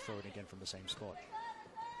try throw it again from the same spot.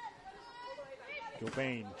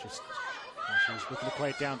 Gilbane she was looking to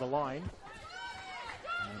play it down the line.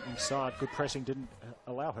 And inside, good pressing didn't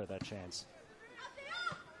allow her that chance.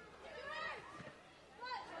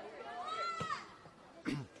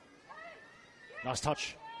 Nice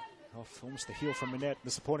touch. Off almost the heel from Minette. The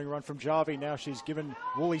supporting run from Jarvie. Now she's given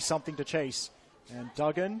Woolley something to chase. And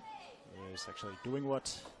Duggan is actually doing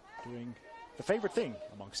the favourite thing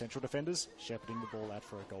among central defenders, shepherding the ball out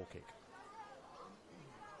for a goal kick.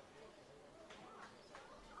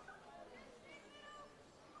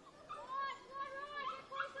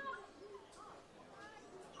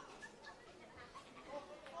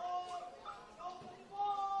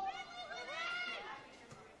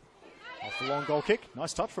 The long goal kick.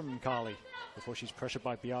 Nice touch from Carly before she's pressured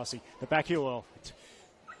by Biasi. The back heel, well,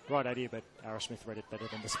 right idea, but Arrowsmith read it better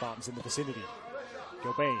than the Spartans in the vicinity.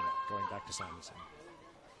 Gilbane going back to Simonson.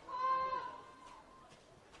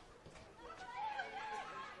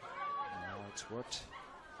 Now it's worked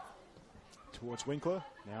towards Winkler.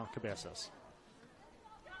 Now Cabezas.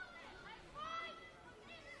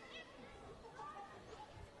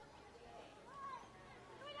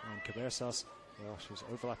 And Cabezas, well, she was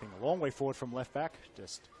overlapping a long way forward from left back.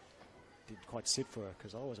 Just didn't quite sit for her,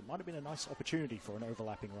 because otherwise it might have been a nice opportunity for an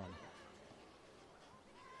overlapping run.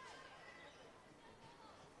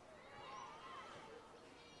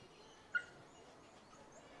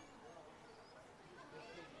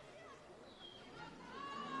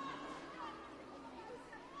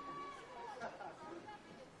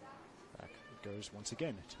 Back it goes once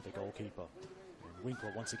again to the goalkeeper. And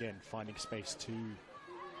Winkler once again finding space to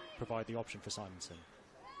provide the option for Simonson.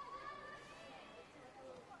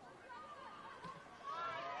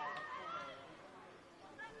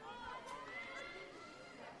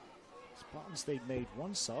 Spartans, they've made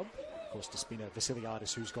 1 sub. Of course, Despina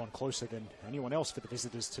Vasiliadis, who's gone closer than anyone else for the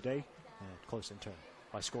visitors today. Close in turn.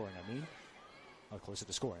 By scoring, I mean. Closer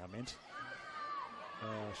to scoring, I meant.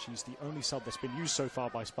 She's the only sub that's been used so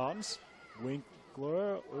far by Spartans.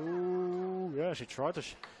 Winkler, oh, yeah, she tried to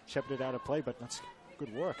shepherd it out of play, but that's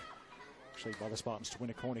good work, actually, by the Spartans to win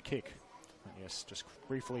a corner kick. And yes, just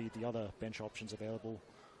briefly, the other bench options available.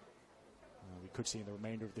 We could see in the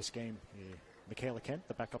remainder of this game Michaela Kent,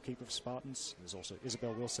 the backup keeper for Spartans. There's also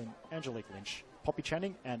Isabel Wilson, Angelique Lynch, Poppy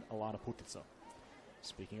Channing, and Alana Putica.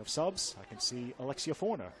 Speaking of subs, I can see Alexia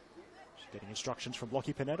Forner. She's getting instructions from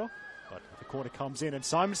Lockie Pineda. But the corner comes in, and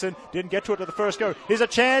Simonson didn't get to it at the first go. Here's a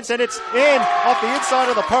chance, and it's in off the inside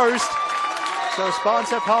of the post. So Spartans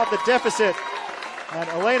have halved the deficit. And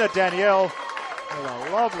Elena Danielle with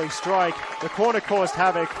a lovely strike. The corner caused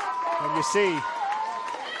havoc. And you see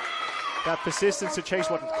that persistence to chase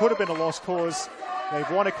what could have been a lost cause. They've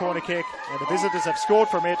won a corner kick, and the visitors have scored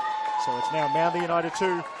from it. So it's now Manly United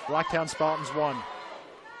 2, Blacktown Spartans 1. And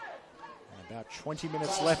about 20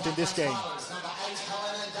 minutes left in this game.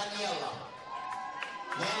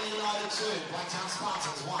 Manly United 2, Blacktown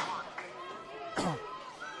Spartans 1.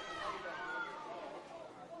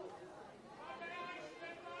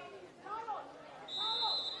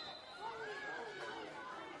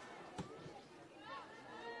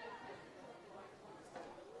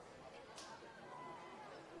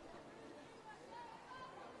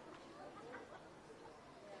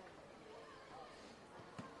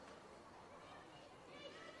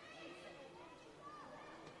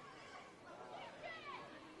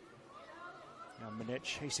 Now Manette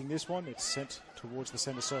chasing this one. It's sent towards the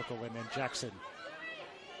centre circle, and then Jackson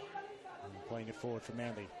playing it forward for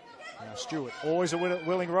Manly. Now Stewart, always a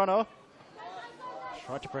willing runner.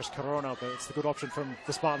 Tried to press Corona, but it's the good option from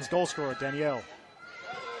the Spartans goal scorer, Danielle.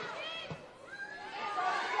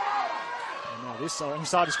 And now this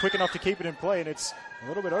inside is quick enough to keep it in play, and it's a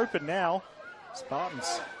little bit open now.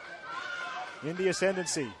 Spartans in the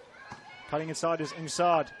ascendancy. Cutting inside is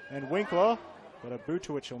Insard, and Winkler got a boot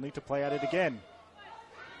to it. She'll need to play at it again.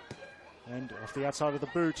 And off the outside of the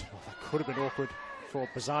boot, that could have been awkward for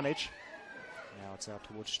Bazanic. Now it's out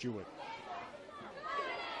towards Stewart.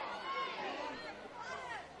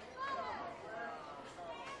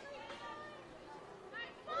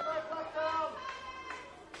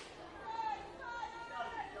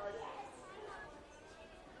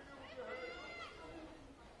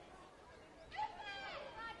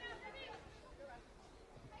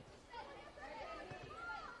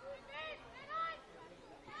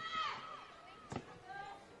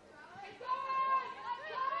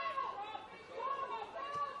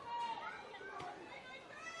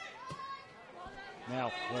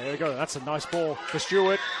 Now, there we go. That's a nice ball for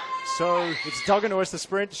Stewart. So it's Duggan who has the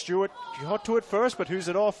sprint. Stewart got to it first, but who's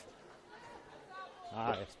it off?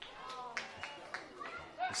 The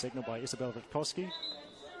signal by Isabel Witkowski.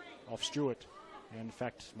 Off Stewart. And in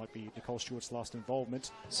fact, might be Nicole Stewart's last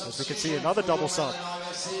involvement. As we can see, another double sub.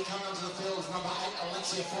 Coming onto the field is number 8,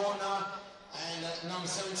 Alexia Faulkner, and number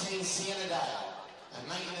 17, Sienna Dale. And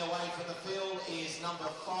making their way from the field is number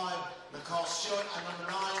 5, Nicole Stewart, and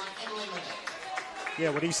number 9, Emily Manette. Yeah,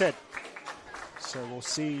 what he said. So we'll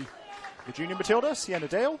see the junior Matilda, Sienna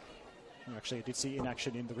Dale. Actually, I did see in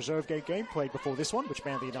action in the reserve game played before this one, which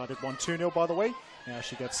Manly United won 2-0, by the way. Now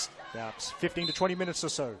she gets about 15 to 20 minutes or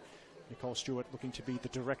so. Nicole Stewart looking to be the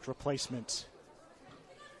direct replacement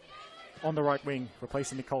on the right wing,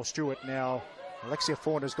 replacing Nicole Stewart. Now, Alexia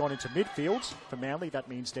Fawn has gone into midfield for Manly. That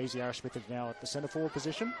means Daisy Arrowsmith is now at the centre forward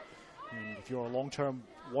position. And if you're a long-term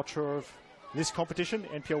watcher of this competition,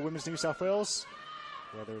 NPL Women's New South Wales,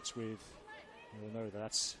 whether it's with, you'll know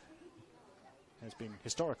that's has been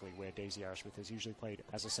historically where Daisy Arrowsmith has usually played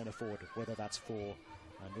as a centre forward, whether that's for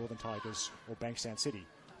Northern Tigers or Bankstown City,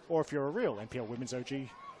 or if you're a real NPL Women's OG,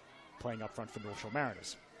 playing up front for North Shore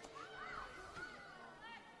Mariners.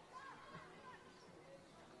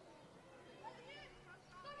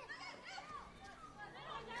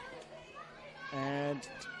 And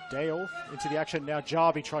Dale into the action now.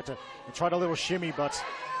 Jarby tried a little shimmy, but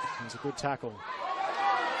it was a good tackle.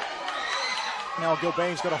 Now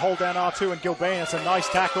Gilbane's got to hold down R2, and Gilbane, that's a nice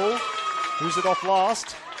tackle. Who's it off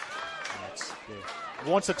last?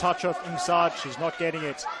 Wants a touch off inside, she's not getting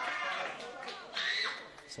it.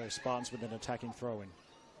 So Spartans with an attacking throw-in.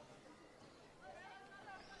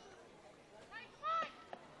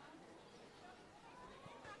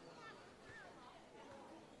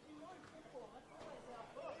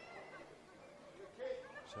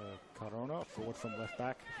 So Corona forward from left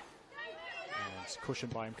back. And it's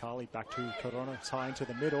cushioned by Mkali, back to Corona, tie into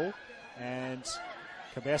the middle. And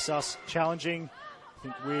Cabezas challenging, I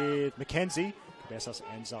think, with Mackenzie. Cabezas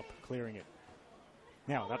ends up clearing it.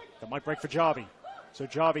 Now, that might break for Jarby. So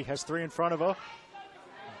Jarby has 3 in front of her.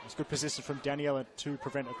 It's good position from Daniela to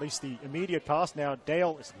prevent at least the immediate pass. Now,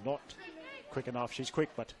 Dale is not quick enough. She's quick,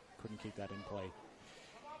 but couldn't keep that in play.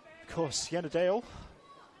 Of course, Sienna Dale,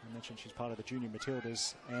 I mentioned she's part of the Junior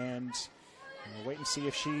Matildas, and we'll wait and see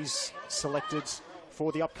if she's selected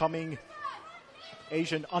for the upcoming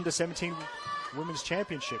Asian Under-17 Women's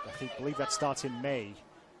Championship. I believe that starts in May.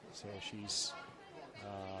 So she's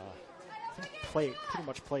pretty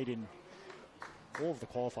much played in all of the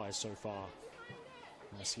qualifiers so far.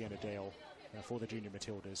 Sienna Dale for the Junior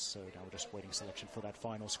Matildas. So now we're just waiting selection for that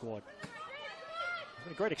final squad.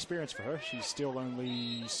 A great experience for her. She's still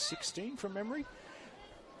only 16 from memory.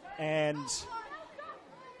 And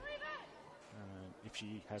if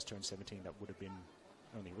she has turned 17, that would have been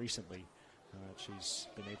only recently. She's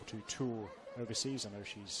been able to tour overseas. I know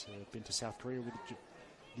she's been to South Korea with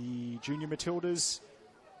the Junior Matildas,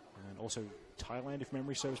 and also Thailand, if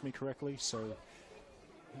memory serves me correctly. So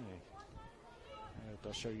it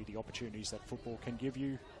does show you the opportunities that football can give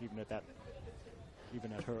you, even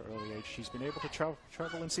at her early age. She's been able to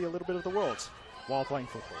travel and see a little bit of the world while playing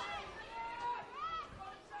football.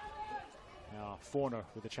 Now Forner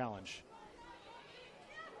with a challenge.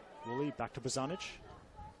 Woolley back to Bozanic.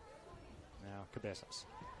 Now Cabezas.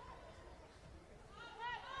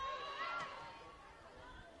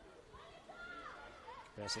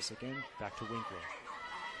 Cabezas again, back to Winkler.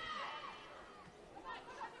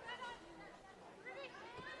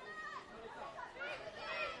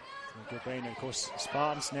 Gilbane, and of course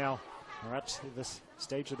Spartans now are at this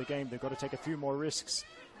stage of the game. They've got to take a few more risks.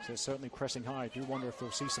 So they're certainly pressing high. I do wonder if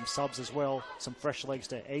we'll see some subs as well, some fresh legs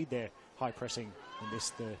to aid their high pressing in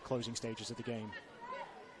the closing stages of the game.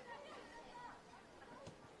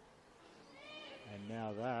 And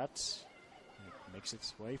now that makes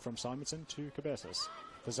its way from Simonson to Cabezas.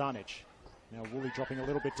 Bozanic. Now Woolley dropping a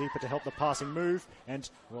little bit deeper to help the passing move. And,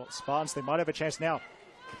 well, Spartans, they might have a chance now.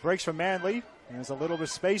 It breaks from Manly. And there's a little bit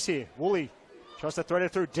of space here. Woolley tries to thread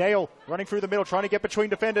it through. Dale running through the middle, trying to get between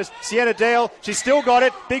defenders. Sienna Dale, she's still got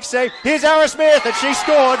it. Big save. Here's Arrowsmith, and she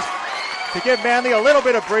scored to give Manly a little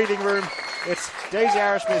bit of breathing room. It's Daisy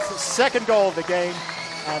Arrowsmith's second goal of the game.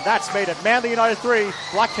 And that's made it Manly United 3,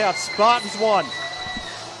 Blacktown Spartans 1.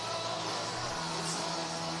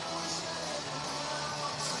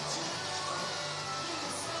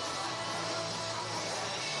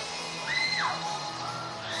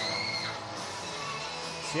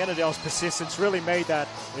 Sienna Dale's persistence really made that.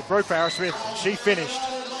 It broke for Arrowsmith. She finished.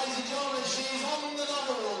 Ladies and gentlemen, she's on the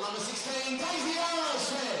double. Number 16, Daisy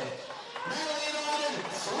Arrowsmith. Manly United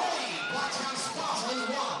 3, Blacktown Spartans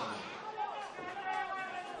 1.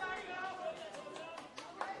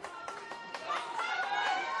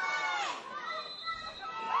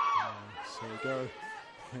 So we go.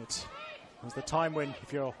 It was the time when,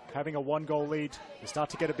 if you're having a one-goal lead, you start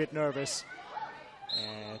to get a bit nervous.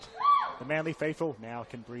 And the Manly faithful now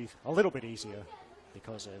can breathe a little bit easier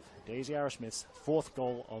because of Daisy Arrowsmith's fourth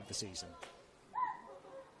goal of the season.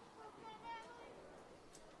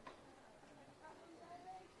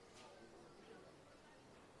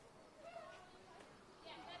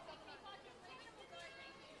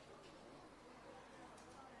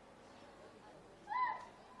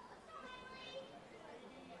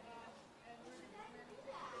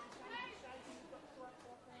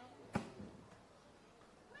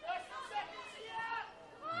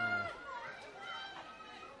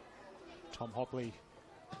 Tom Hopley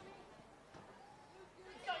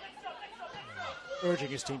urging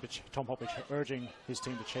his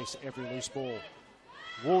team to chase every loose ball.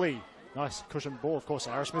 Woolley, nice cushion ball. Of course,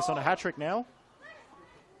 Arrowsmith's on a hat trick now.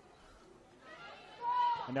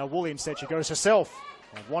 And now Woolley instead, she goes herself.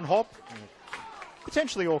 And one hop,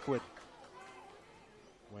 potentially awkward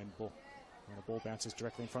when the ball bounces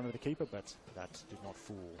directly in front of the keeper, but that did not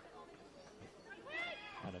fool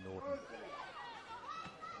Hannah Norton.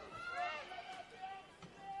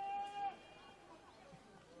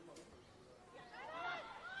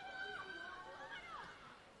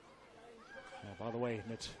 By the way,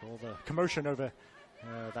 amid all the commotion over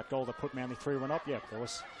that goal that put Manly 3-1 up, there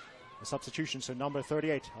was a substitution. So number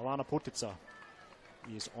 38, Alana Putica,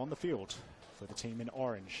 is on the field for the team in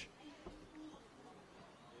orange.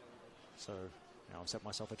 So now I've set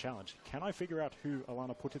myself a challenge. Can I figure out who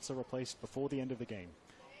Alana Putica replaced before the end of the game?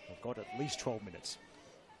 I've got at least 12 minutes.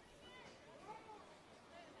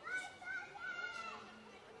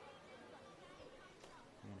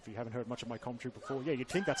 If you haven't heard much of my commentary before, you'd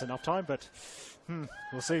think that's enough time, but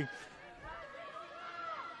we'll see. I'm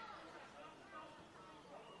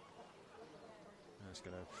just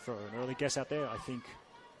going to throw an early guess out there. I think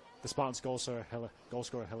the Spartans goal scorer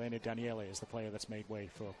Helena Daniele is the player that's made way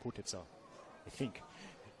for Putica, I think.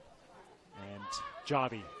 And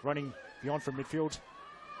Jarvie running beyond from midfield.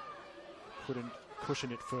 Couldn't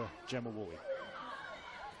cushion it for Gemma Woolley.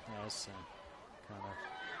 As kind of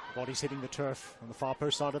bodies hitting the turf on the far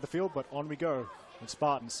post side of the field, but on we go in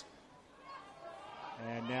Spartans.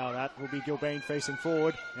 And now that will be Gilbane facing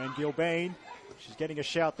forward. And Gilbane, she's getting a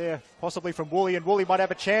shout there, possibly from Woolley, and Woolley might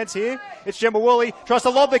have a chance here. It's Gemma Woolley, tries to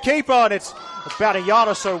lob the keeper, and it's about a yard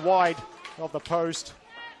or so wide of the post.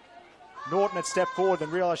 Norton had stepped forward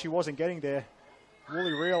and realised she wasn't getting there.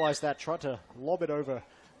 Woolley realised that, tried to lob it over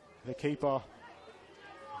the keeper.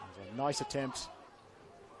 It was a nice attempt.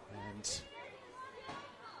 And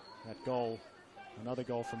that goal, another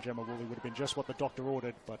goal from Gemma Woolley, would have been just what the doctor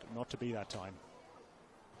ordered, but not to be that time.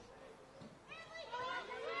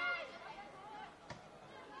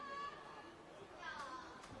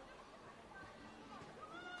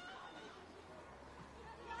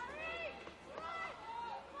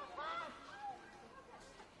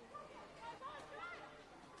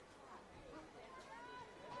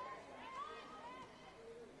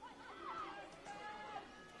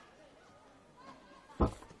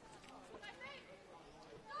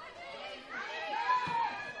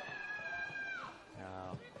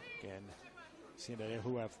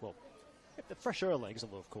 Who have, well, the fresher legs,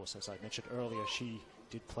 although, of course, as I mentioned earlier, she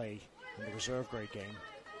did play in the reserve grade game.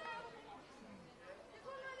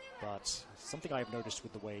 But something I have noticed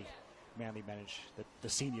with the way Manly manage the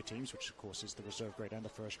senior teams, which, of course, is the reserve grade and the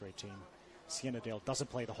first grade team, Sienna Dale doesn't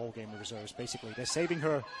play the whole game in reserves. Basically, they're saving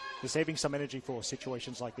some energy for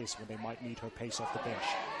situations like this when they might need her pace off the bench.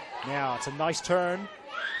 Now, it's a nice turn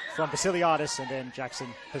from Basiliadis, and then Jackson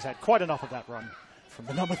has had quite enough of that run from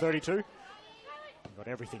the number 32. Got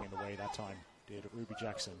everything in the way that time, did Ruby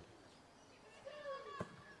Jackson.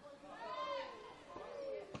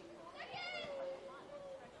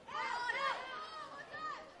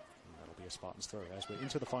 And that'll be a Spartans throw as we're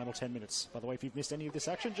into the final 10 minutes. By the way, if you've missed any of this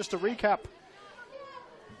action, just to recap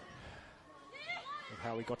of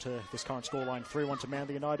how we got to this current scoreline, 3-1 to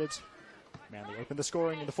Manly United. Manly opened the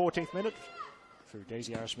scoring in the 14th minute through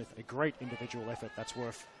Daisy Arrowsmith. A great individual effort that's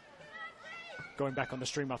worth going back on the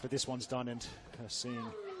stream after this one's done and seeing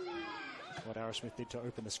what Arrowsmith did to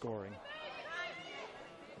open the scoring.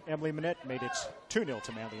 Emily Manette made it 2-0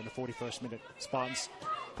 to Manly in the 41st minute. Spartans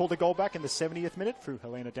pulled the goal back in the 70th minute through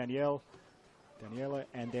Helena Daniela,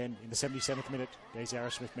 and then in the 77th minute, Daisy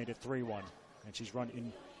Arrowsmith made it 3-1. And she's run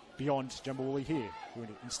in beyond Gemma Woolley here, who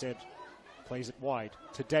instead plays it wide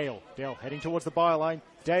to Dale. Dale heading towards the byline.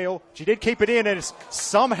 Dale, she did keep it in, and it's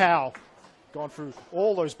somehow gone through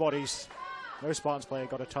all those bodies. No Spartans player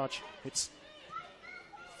got a touch. It's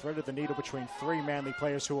threaded the needle between three Manly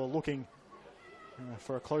players who are looking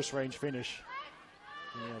for a close-range finish.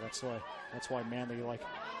 Yeah, that's why Manly like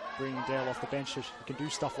bringing Dale off the bench. He can do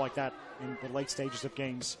stuff like that in the late stages of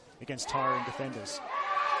games against tiring defenders.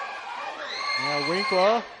 Now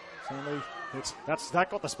Winkler, certainly that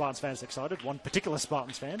got the Spartans fans excited. One particular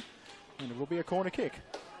Spartans fan, and it will be a corner kick.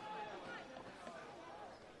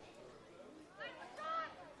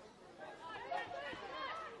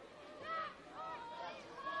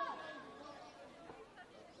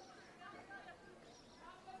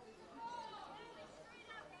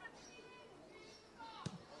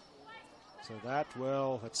 So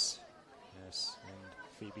that's, yes, and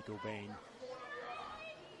Phoebe Gilbane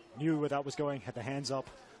knew where that was going, had the hands up,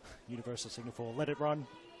 universal signal for let it run,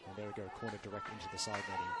 and there we go, corner direct into the side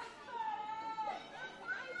netting.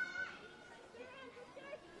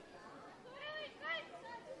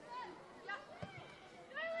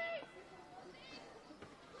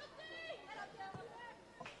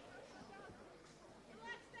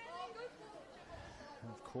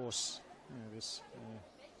 And of course, this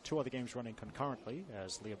two other games running concurrently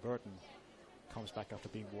as Leah Burton comes back after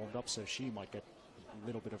being warmed up, so she might get a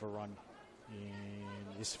little bit of a run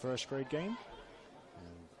in this first grade game.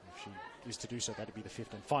 And if she is to do so, that'd be the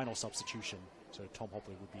fifth and final substitution. So Tom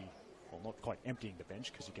Hopley would be, well, not quite emptying the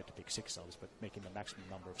bench because you get to pick 6 subs, but making the maximum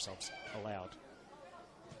number of subs allowed.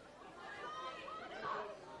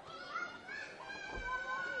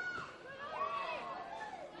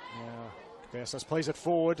 Now, Cabezas plays it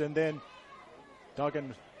forward, and then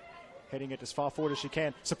Duggan heading it as far forward as she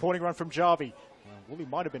can. Supporting run from Jarvie. Woolley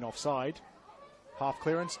might have been offside. Half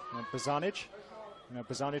clearance. And Bazanic.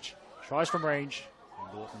 Bazanic tries from range.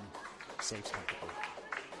 And Norton saves comfortably.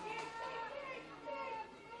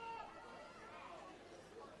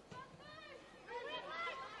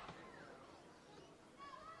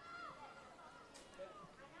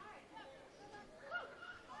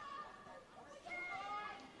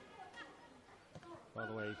 By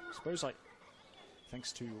the way,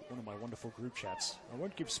 thanks to one of my wonderful group chats, I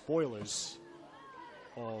won't give spoilers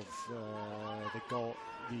of the goal,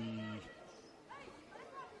 in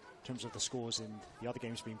terms of the scores in the other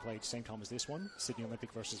games being played same time as this one, Sydney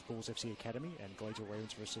Olympic versus Bulls FC Academy and Gladesville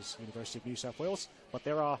Ravens versus University of New South Wales, but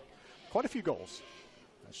there are quite a few goals.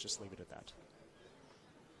 Let's just leave it at that.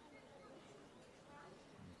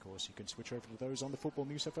 And of course, you can switch over to those on the Football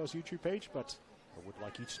New South Wales YouTube page, but I would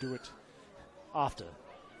like you to do it after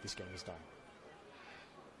this game is done.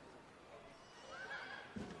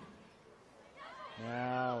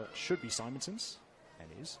 Now, it should be Simonson's.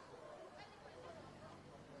 and is.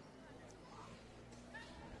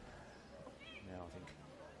 Now I think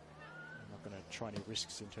I'm not going to try any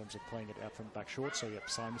risks in terms of playing it out from back short. So yep,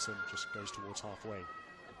 Simonson just goes towards halfway.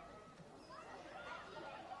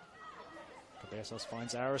 Cabezas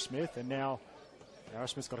finds Arrowsmith, and now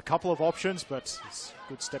Arrowsmith's got a couple of options, but it's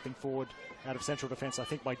good stepping forward out of central defence, I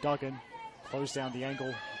think, by Duggan. Close down the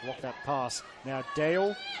angle, block that pass. Now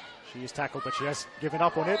Dale, she is tackled, but she has given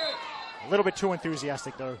up on it. A little bit too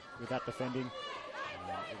enthusiastic, though, with that defending.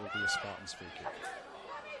 And it will be a Spartans free kick.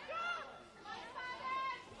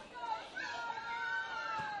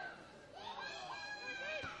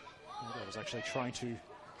 I was actually trying to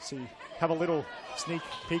have a little sneak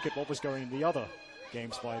peek at what was going in the other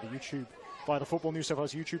games via the Football New South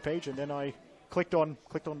Wales YouTube page, and then I clicked on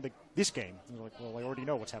this game. I was like, well, I already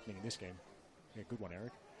know what's happening in this game. Yeah, good one,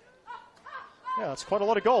 Eric. Yeah, that's quite a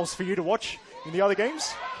lot of goals for you to watch in the other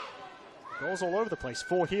games. Goals all over the place.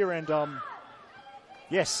 4 here and,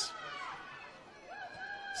 yes,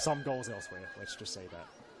 some goals elsewhere. Let's just say that.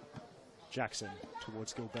 Jackson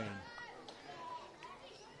towards Gilbane.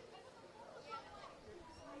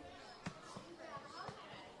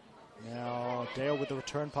 Now Dale with the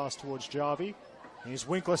return pass towards Jarvie. Here's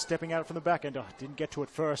Winkler stepping out from the back end. Oh, didn't get to it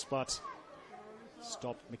first, but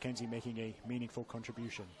stopped Mackenzie making a meaningful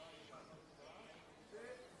contribution.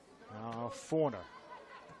 Now Forner.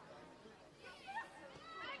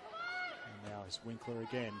 And now it's Winkler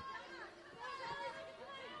again.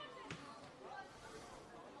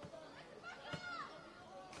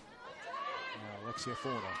 Now Alexia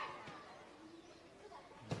Forner.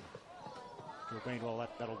 Well,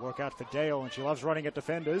 that'll work out for Dale, and she loves running at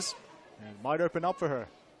defenders. And might open up for her.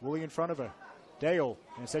 Woolley in front of her. Dale.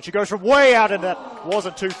 And instead she goes from way out, and that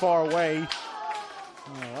wasn't too far away.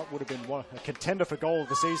 That would have been a contender for goal of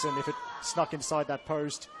the season if it snuck inside that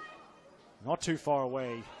post. Not too far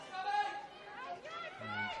away.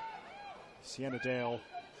 And Sienna Dale,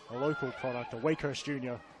 a local product, a Wakehurst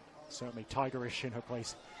junior, certainly tigerish in her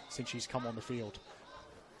place since she's come on the field.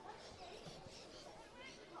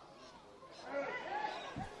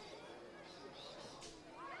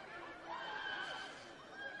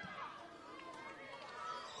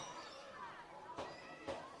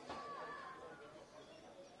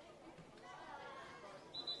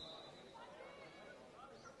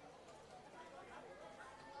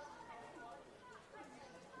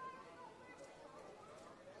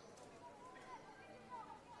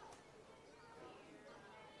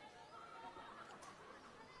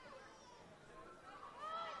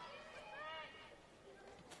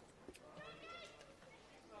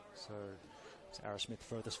 So it's Arrowsmith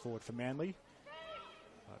furthest forward for Manly.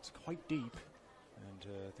 It's quite deep, and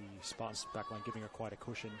the Spartans backline giving her quite a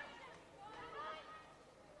cushion.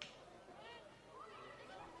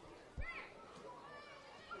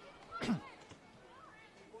 Now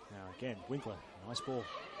again, Winkler, nice ball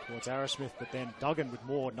towards Arrowsmith, but then Duggan with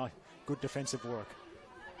more good defensive work.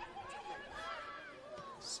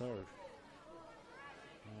 So, we've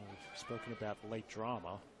spoken about late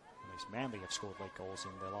drama. At least Manly have scored late goals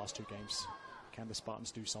in their last 2 games. Can the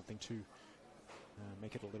Spartans do something to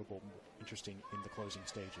make it a little bit more interesting in the closing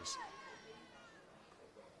stages?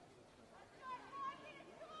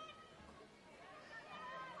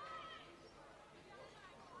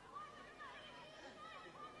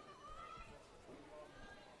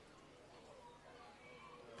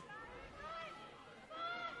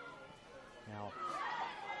 Now,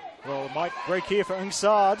 well, it might break here for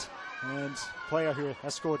Ungsad, and player who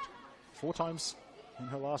has scored 4 times in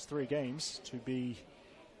her last 3 games to be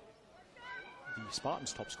the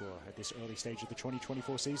Spartans' top scorer at this early stage of the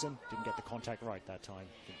 2024 season. Didn't get the contact right that time.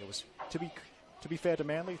 I think there was, to be fair to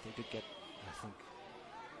Manly, they did get, I think,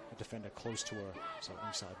 a defender close to her, so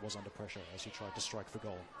Ungsad was under pressure as he tried to strike for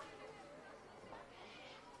goal.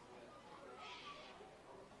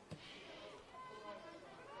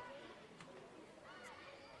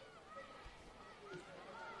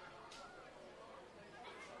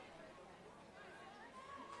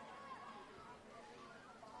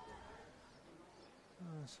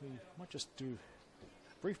 So we might just do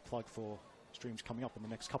a brief plug for streams coming up in the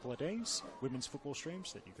next couple of days. Women's football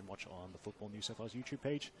streams that you can watch on the Football New South Wales YouTube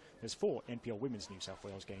page. There's 4 NPL Women's New South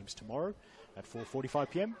Wales games tomorrow at 4:45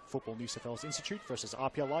 p.m. Football New South Wales Institute versus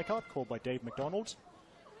RPL Leichhardt, called by Dave McDonald.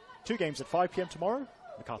 2 games at 5 p.m. tomorrow.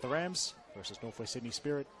 Macarthur Rams versus Northwest Sydney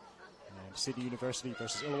Spirit, and Sydney University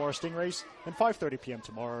versus Illawarra Stingrays. And 5:30 p.m.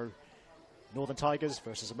 tomorrow, Northern Tigers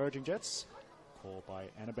versus Emerging Jets, called by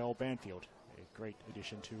Annabelle Banfield. A great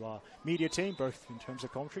addition to our media team, both in terms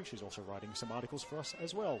of commentary. She's also writing some articles for us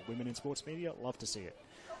as well. Women in sports media, love to see it.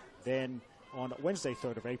 Then on Wednesday,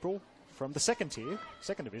 3rd of April, from the second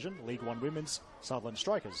division, League One Women's, Sutherland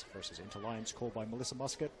Strikers versus Inter-Lions, called by Melissa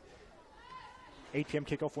Muscat. 8 p.m.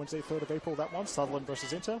 kickoff Wednesday, 3rd of April, that one, Sutherland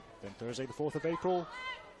versus Inter. Then Thursday, the 4th of April,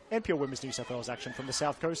 NPL Women's New South Wales action from the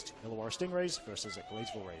South Coast, Illawarra Stingrays versus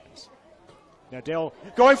Gladesville Ravens. Now Dale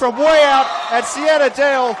going from way out, and Sienna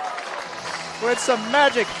Dale with some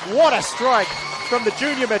magic. What a strike from the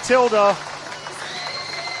junior Matilda.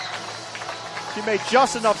 She made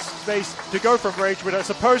just enough space to go from range with a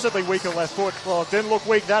supposedly weaker left foot. Well, it didn't look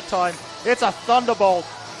weak that time. It's a thunderbolt,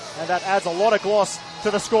 and that adds a lot of gloss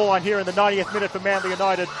to the scoreline here in the 90th minute for Manly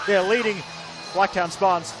United. They're leading Blacktown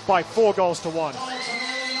Spartans by 4-1.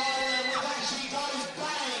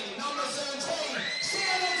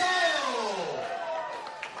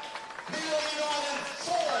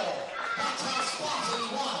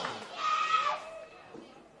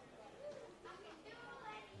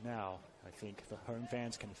 Now, I think the home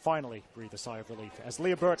fans can finally breathe a sigh of relief as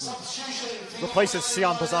Leah Burton replaces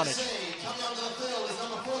Sian Bozanic.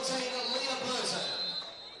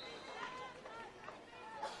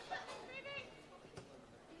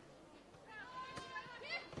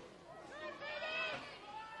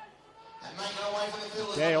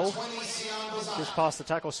 Dale skips past the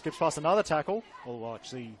tackle, skips past another tackle. Oh,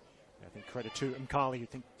 actually, I think credit to Mkali, I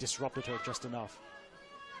think disrupted her just enough.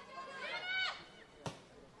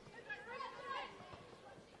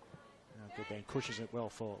 Gilbane cushions it well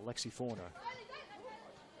for Lexi Fauna,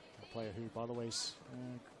 a player who, by the way,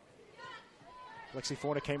 Lexi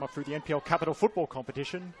Fauna came up through the NPL Capital Football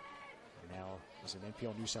Competition, and now is an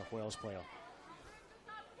NPL New South Wales player.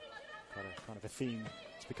 Kind of a theme.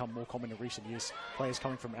 It's become more common in recent years. Players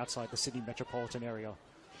coming from outside the Sydney metropolitan area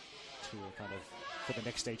to kind of, for the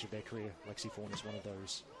next stage of their career. Lexi Fauna is one of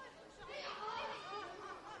those.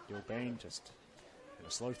 Gilbane just going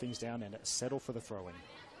to slow things down and settle for the throw-in.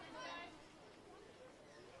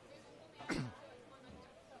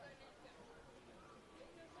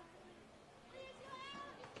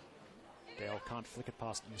 Dale can't flick it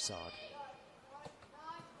past Musard.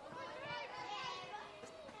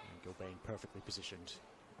 And Gilbane perfectly positioned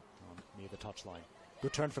near the touchline.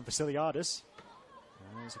 Good turn from Vasiliadis.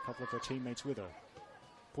 There's a couple of her teammates with her.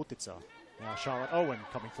 Putitsa. Now Charlotte Owen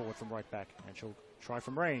coming forward from right back, and she'll try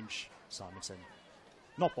from range. Simonson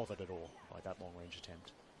not bothered at all by that long range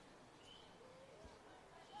attempt.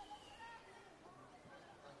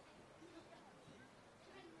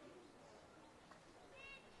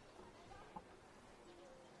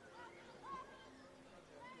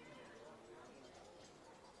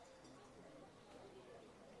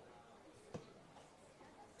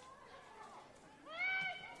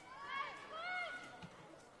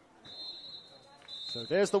 So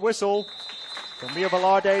there's the whistle from Mia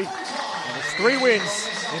Velarde, and it's 3 wins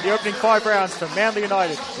in the opening 5 rounds for Manly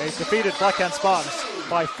United. They've defeated Blacktown Spartans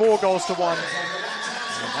by 4-1,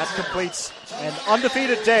 and that completes an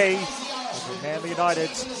undefeated day. Manly United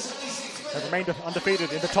have remained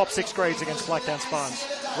undefeated in the top 6 grades against Blacktown Spartans.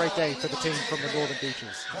 Great day for the team from the Northern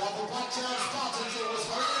Beaches.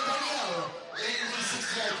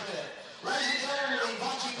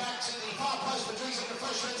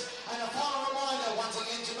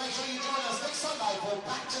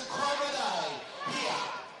 Back to Cromer Day here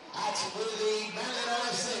at the Manly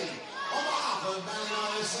IFC. On behalf of Manly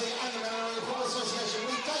IFC and the Manly Football Association,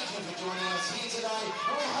 we thank you for joining us here today,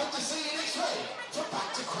 and we hope to see you next week for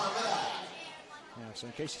Back to Cromer Day. Yeah, so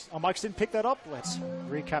in case our mics didn't pick that up, let's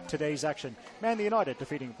recap today's action. Manly United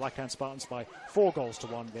defeating Blacktown Spartans by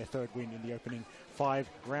 4-1, their 3rd win in the opening 5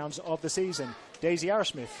 rounds of the season. Daisy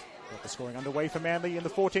Arrowsmith got the scoring underway for Manly in the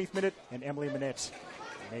 14th minute, and Emily Manette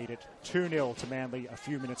made it 2-0 to Manly a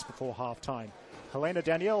few minutes before half-time. Helena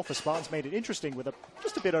Danielle for Spartans made it interesting with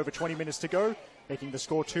just a bit over 20 minutes to go, making the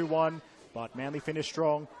score 2-1, but Manly finished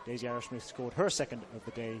strong. Daisy Arrowsmith scored her second of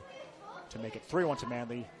the day to make it 3-1 to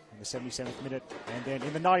Manly in the 77th minute, and then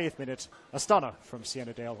in the 90th minute, a stunner from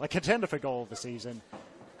Sienna Dale, a contender for goal of the season,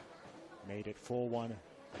 made it 4-1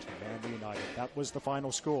 to Manly United. That was the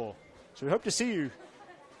final score. So we hope to see you,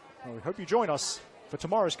 we hope you join us for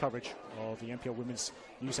tomorrow's coverage of the NPL Women's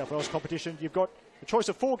New South Wales competition. You've got a choice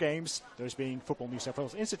of 4 games, those being Football New South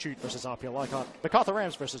Wales Institute versus RPL Leichhardt, the Macarthur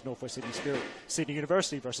Rams versus Northwest Sydney Spirit, Sydney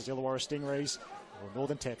University versus Illawarra Stingrays, or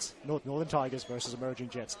Northern Tigers versus Emerging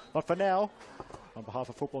Jets. But for now, on behalf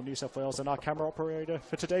of Football New South Wales and our camera operator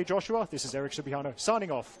for today, Joshua, this is Eric Subihano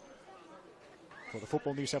signing off for the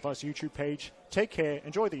Football New South Wales YouTube page. Take care,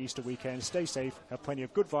 enjoy the Easter weekend, stay safe, have plenty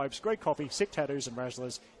of good vibes, great coffee, sick tattoos and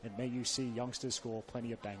razzlers, and may you see youngsters score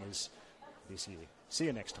plenty of bangers this year. See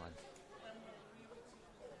you next time.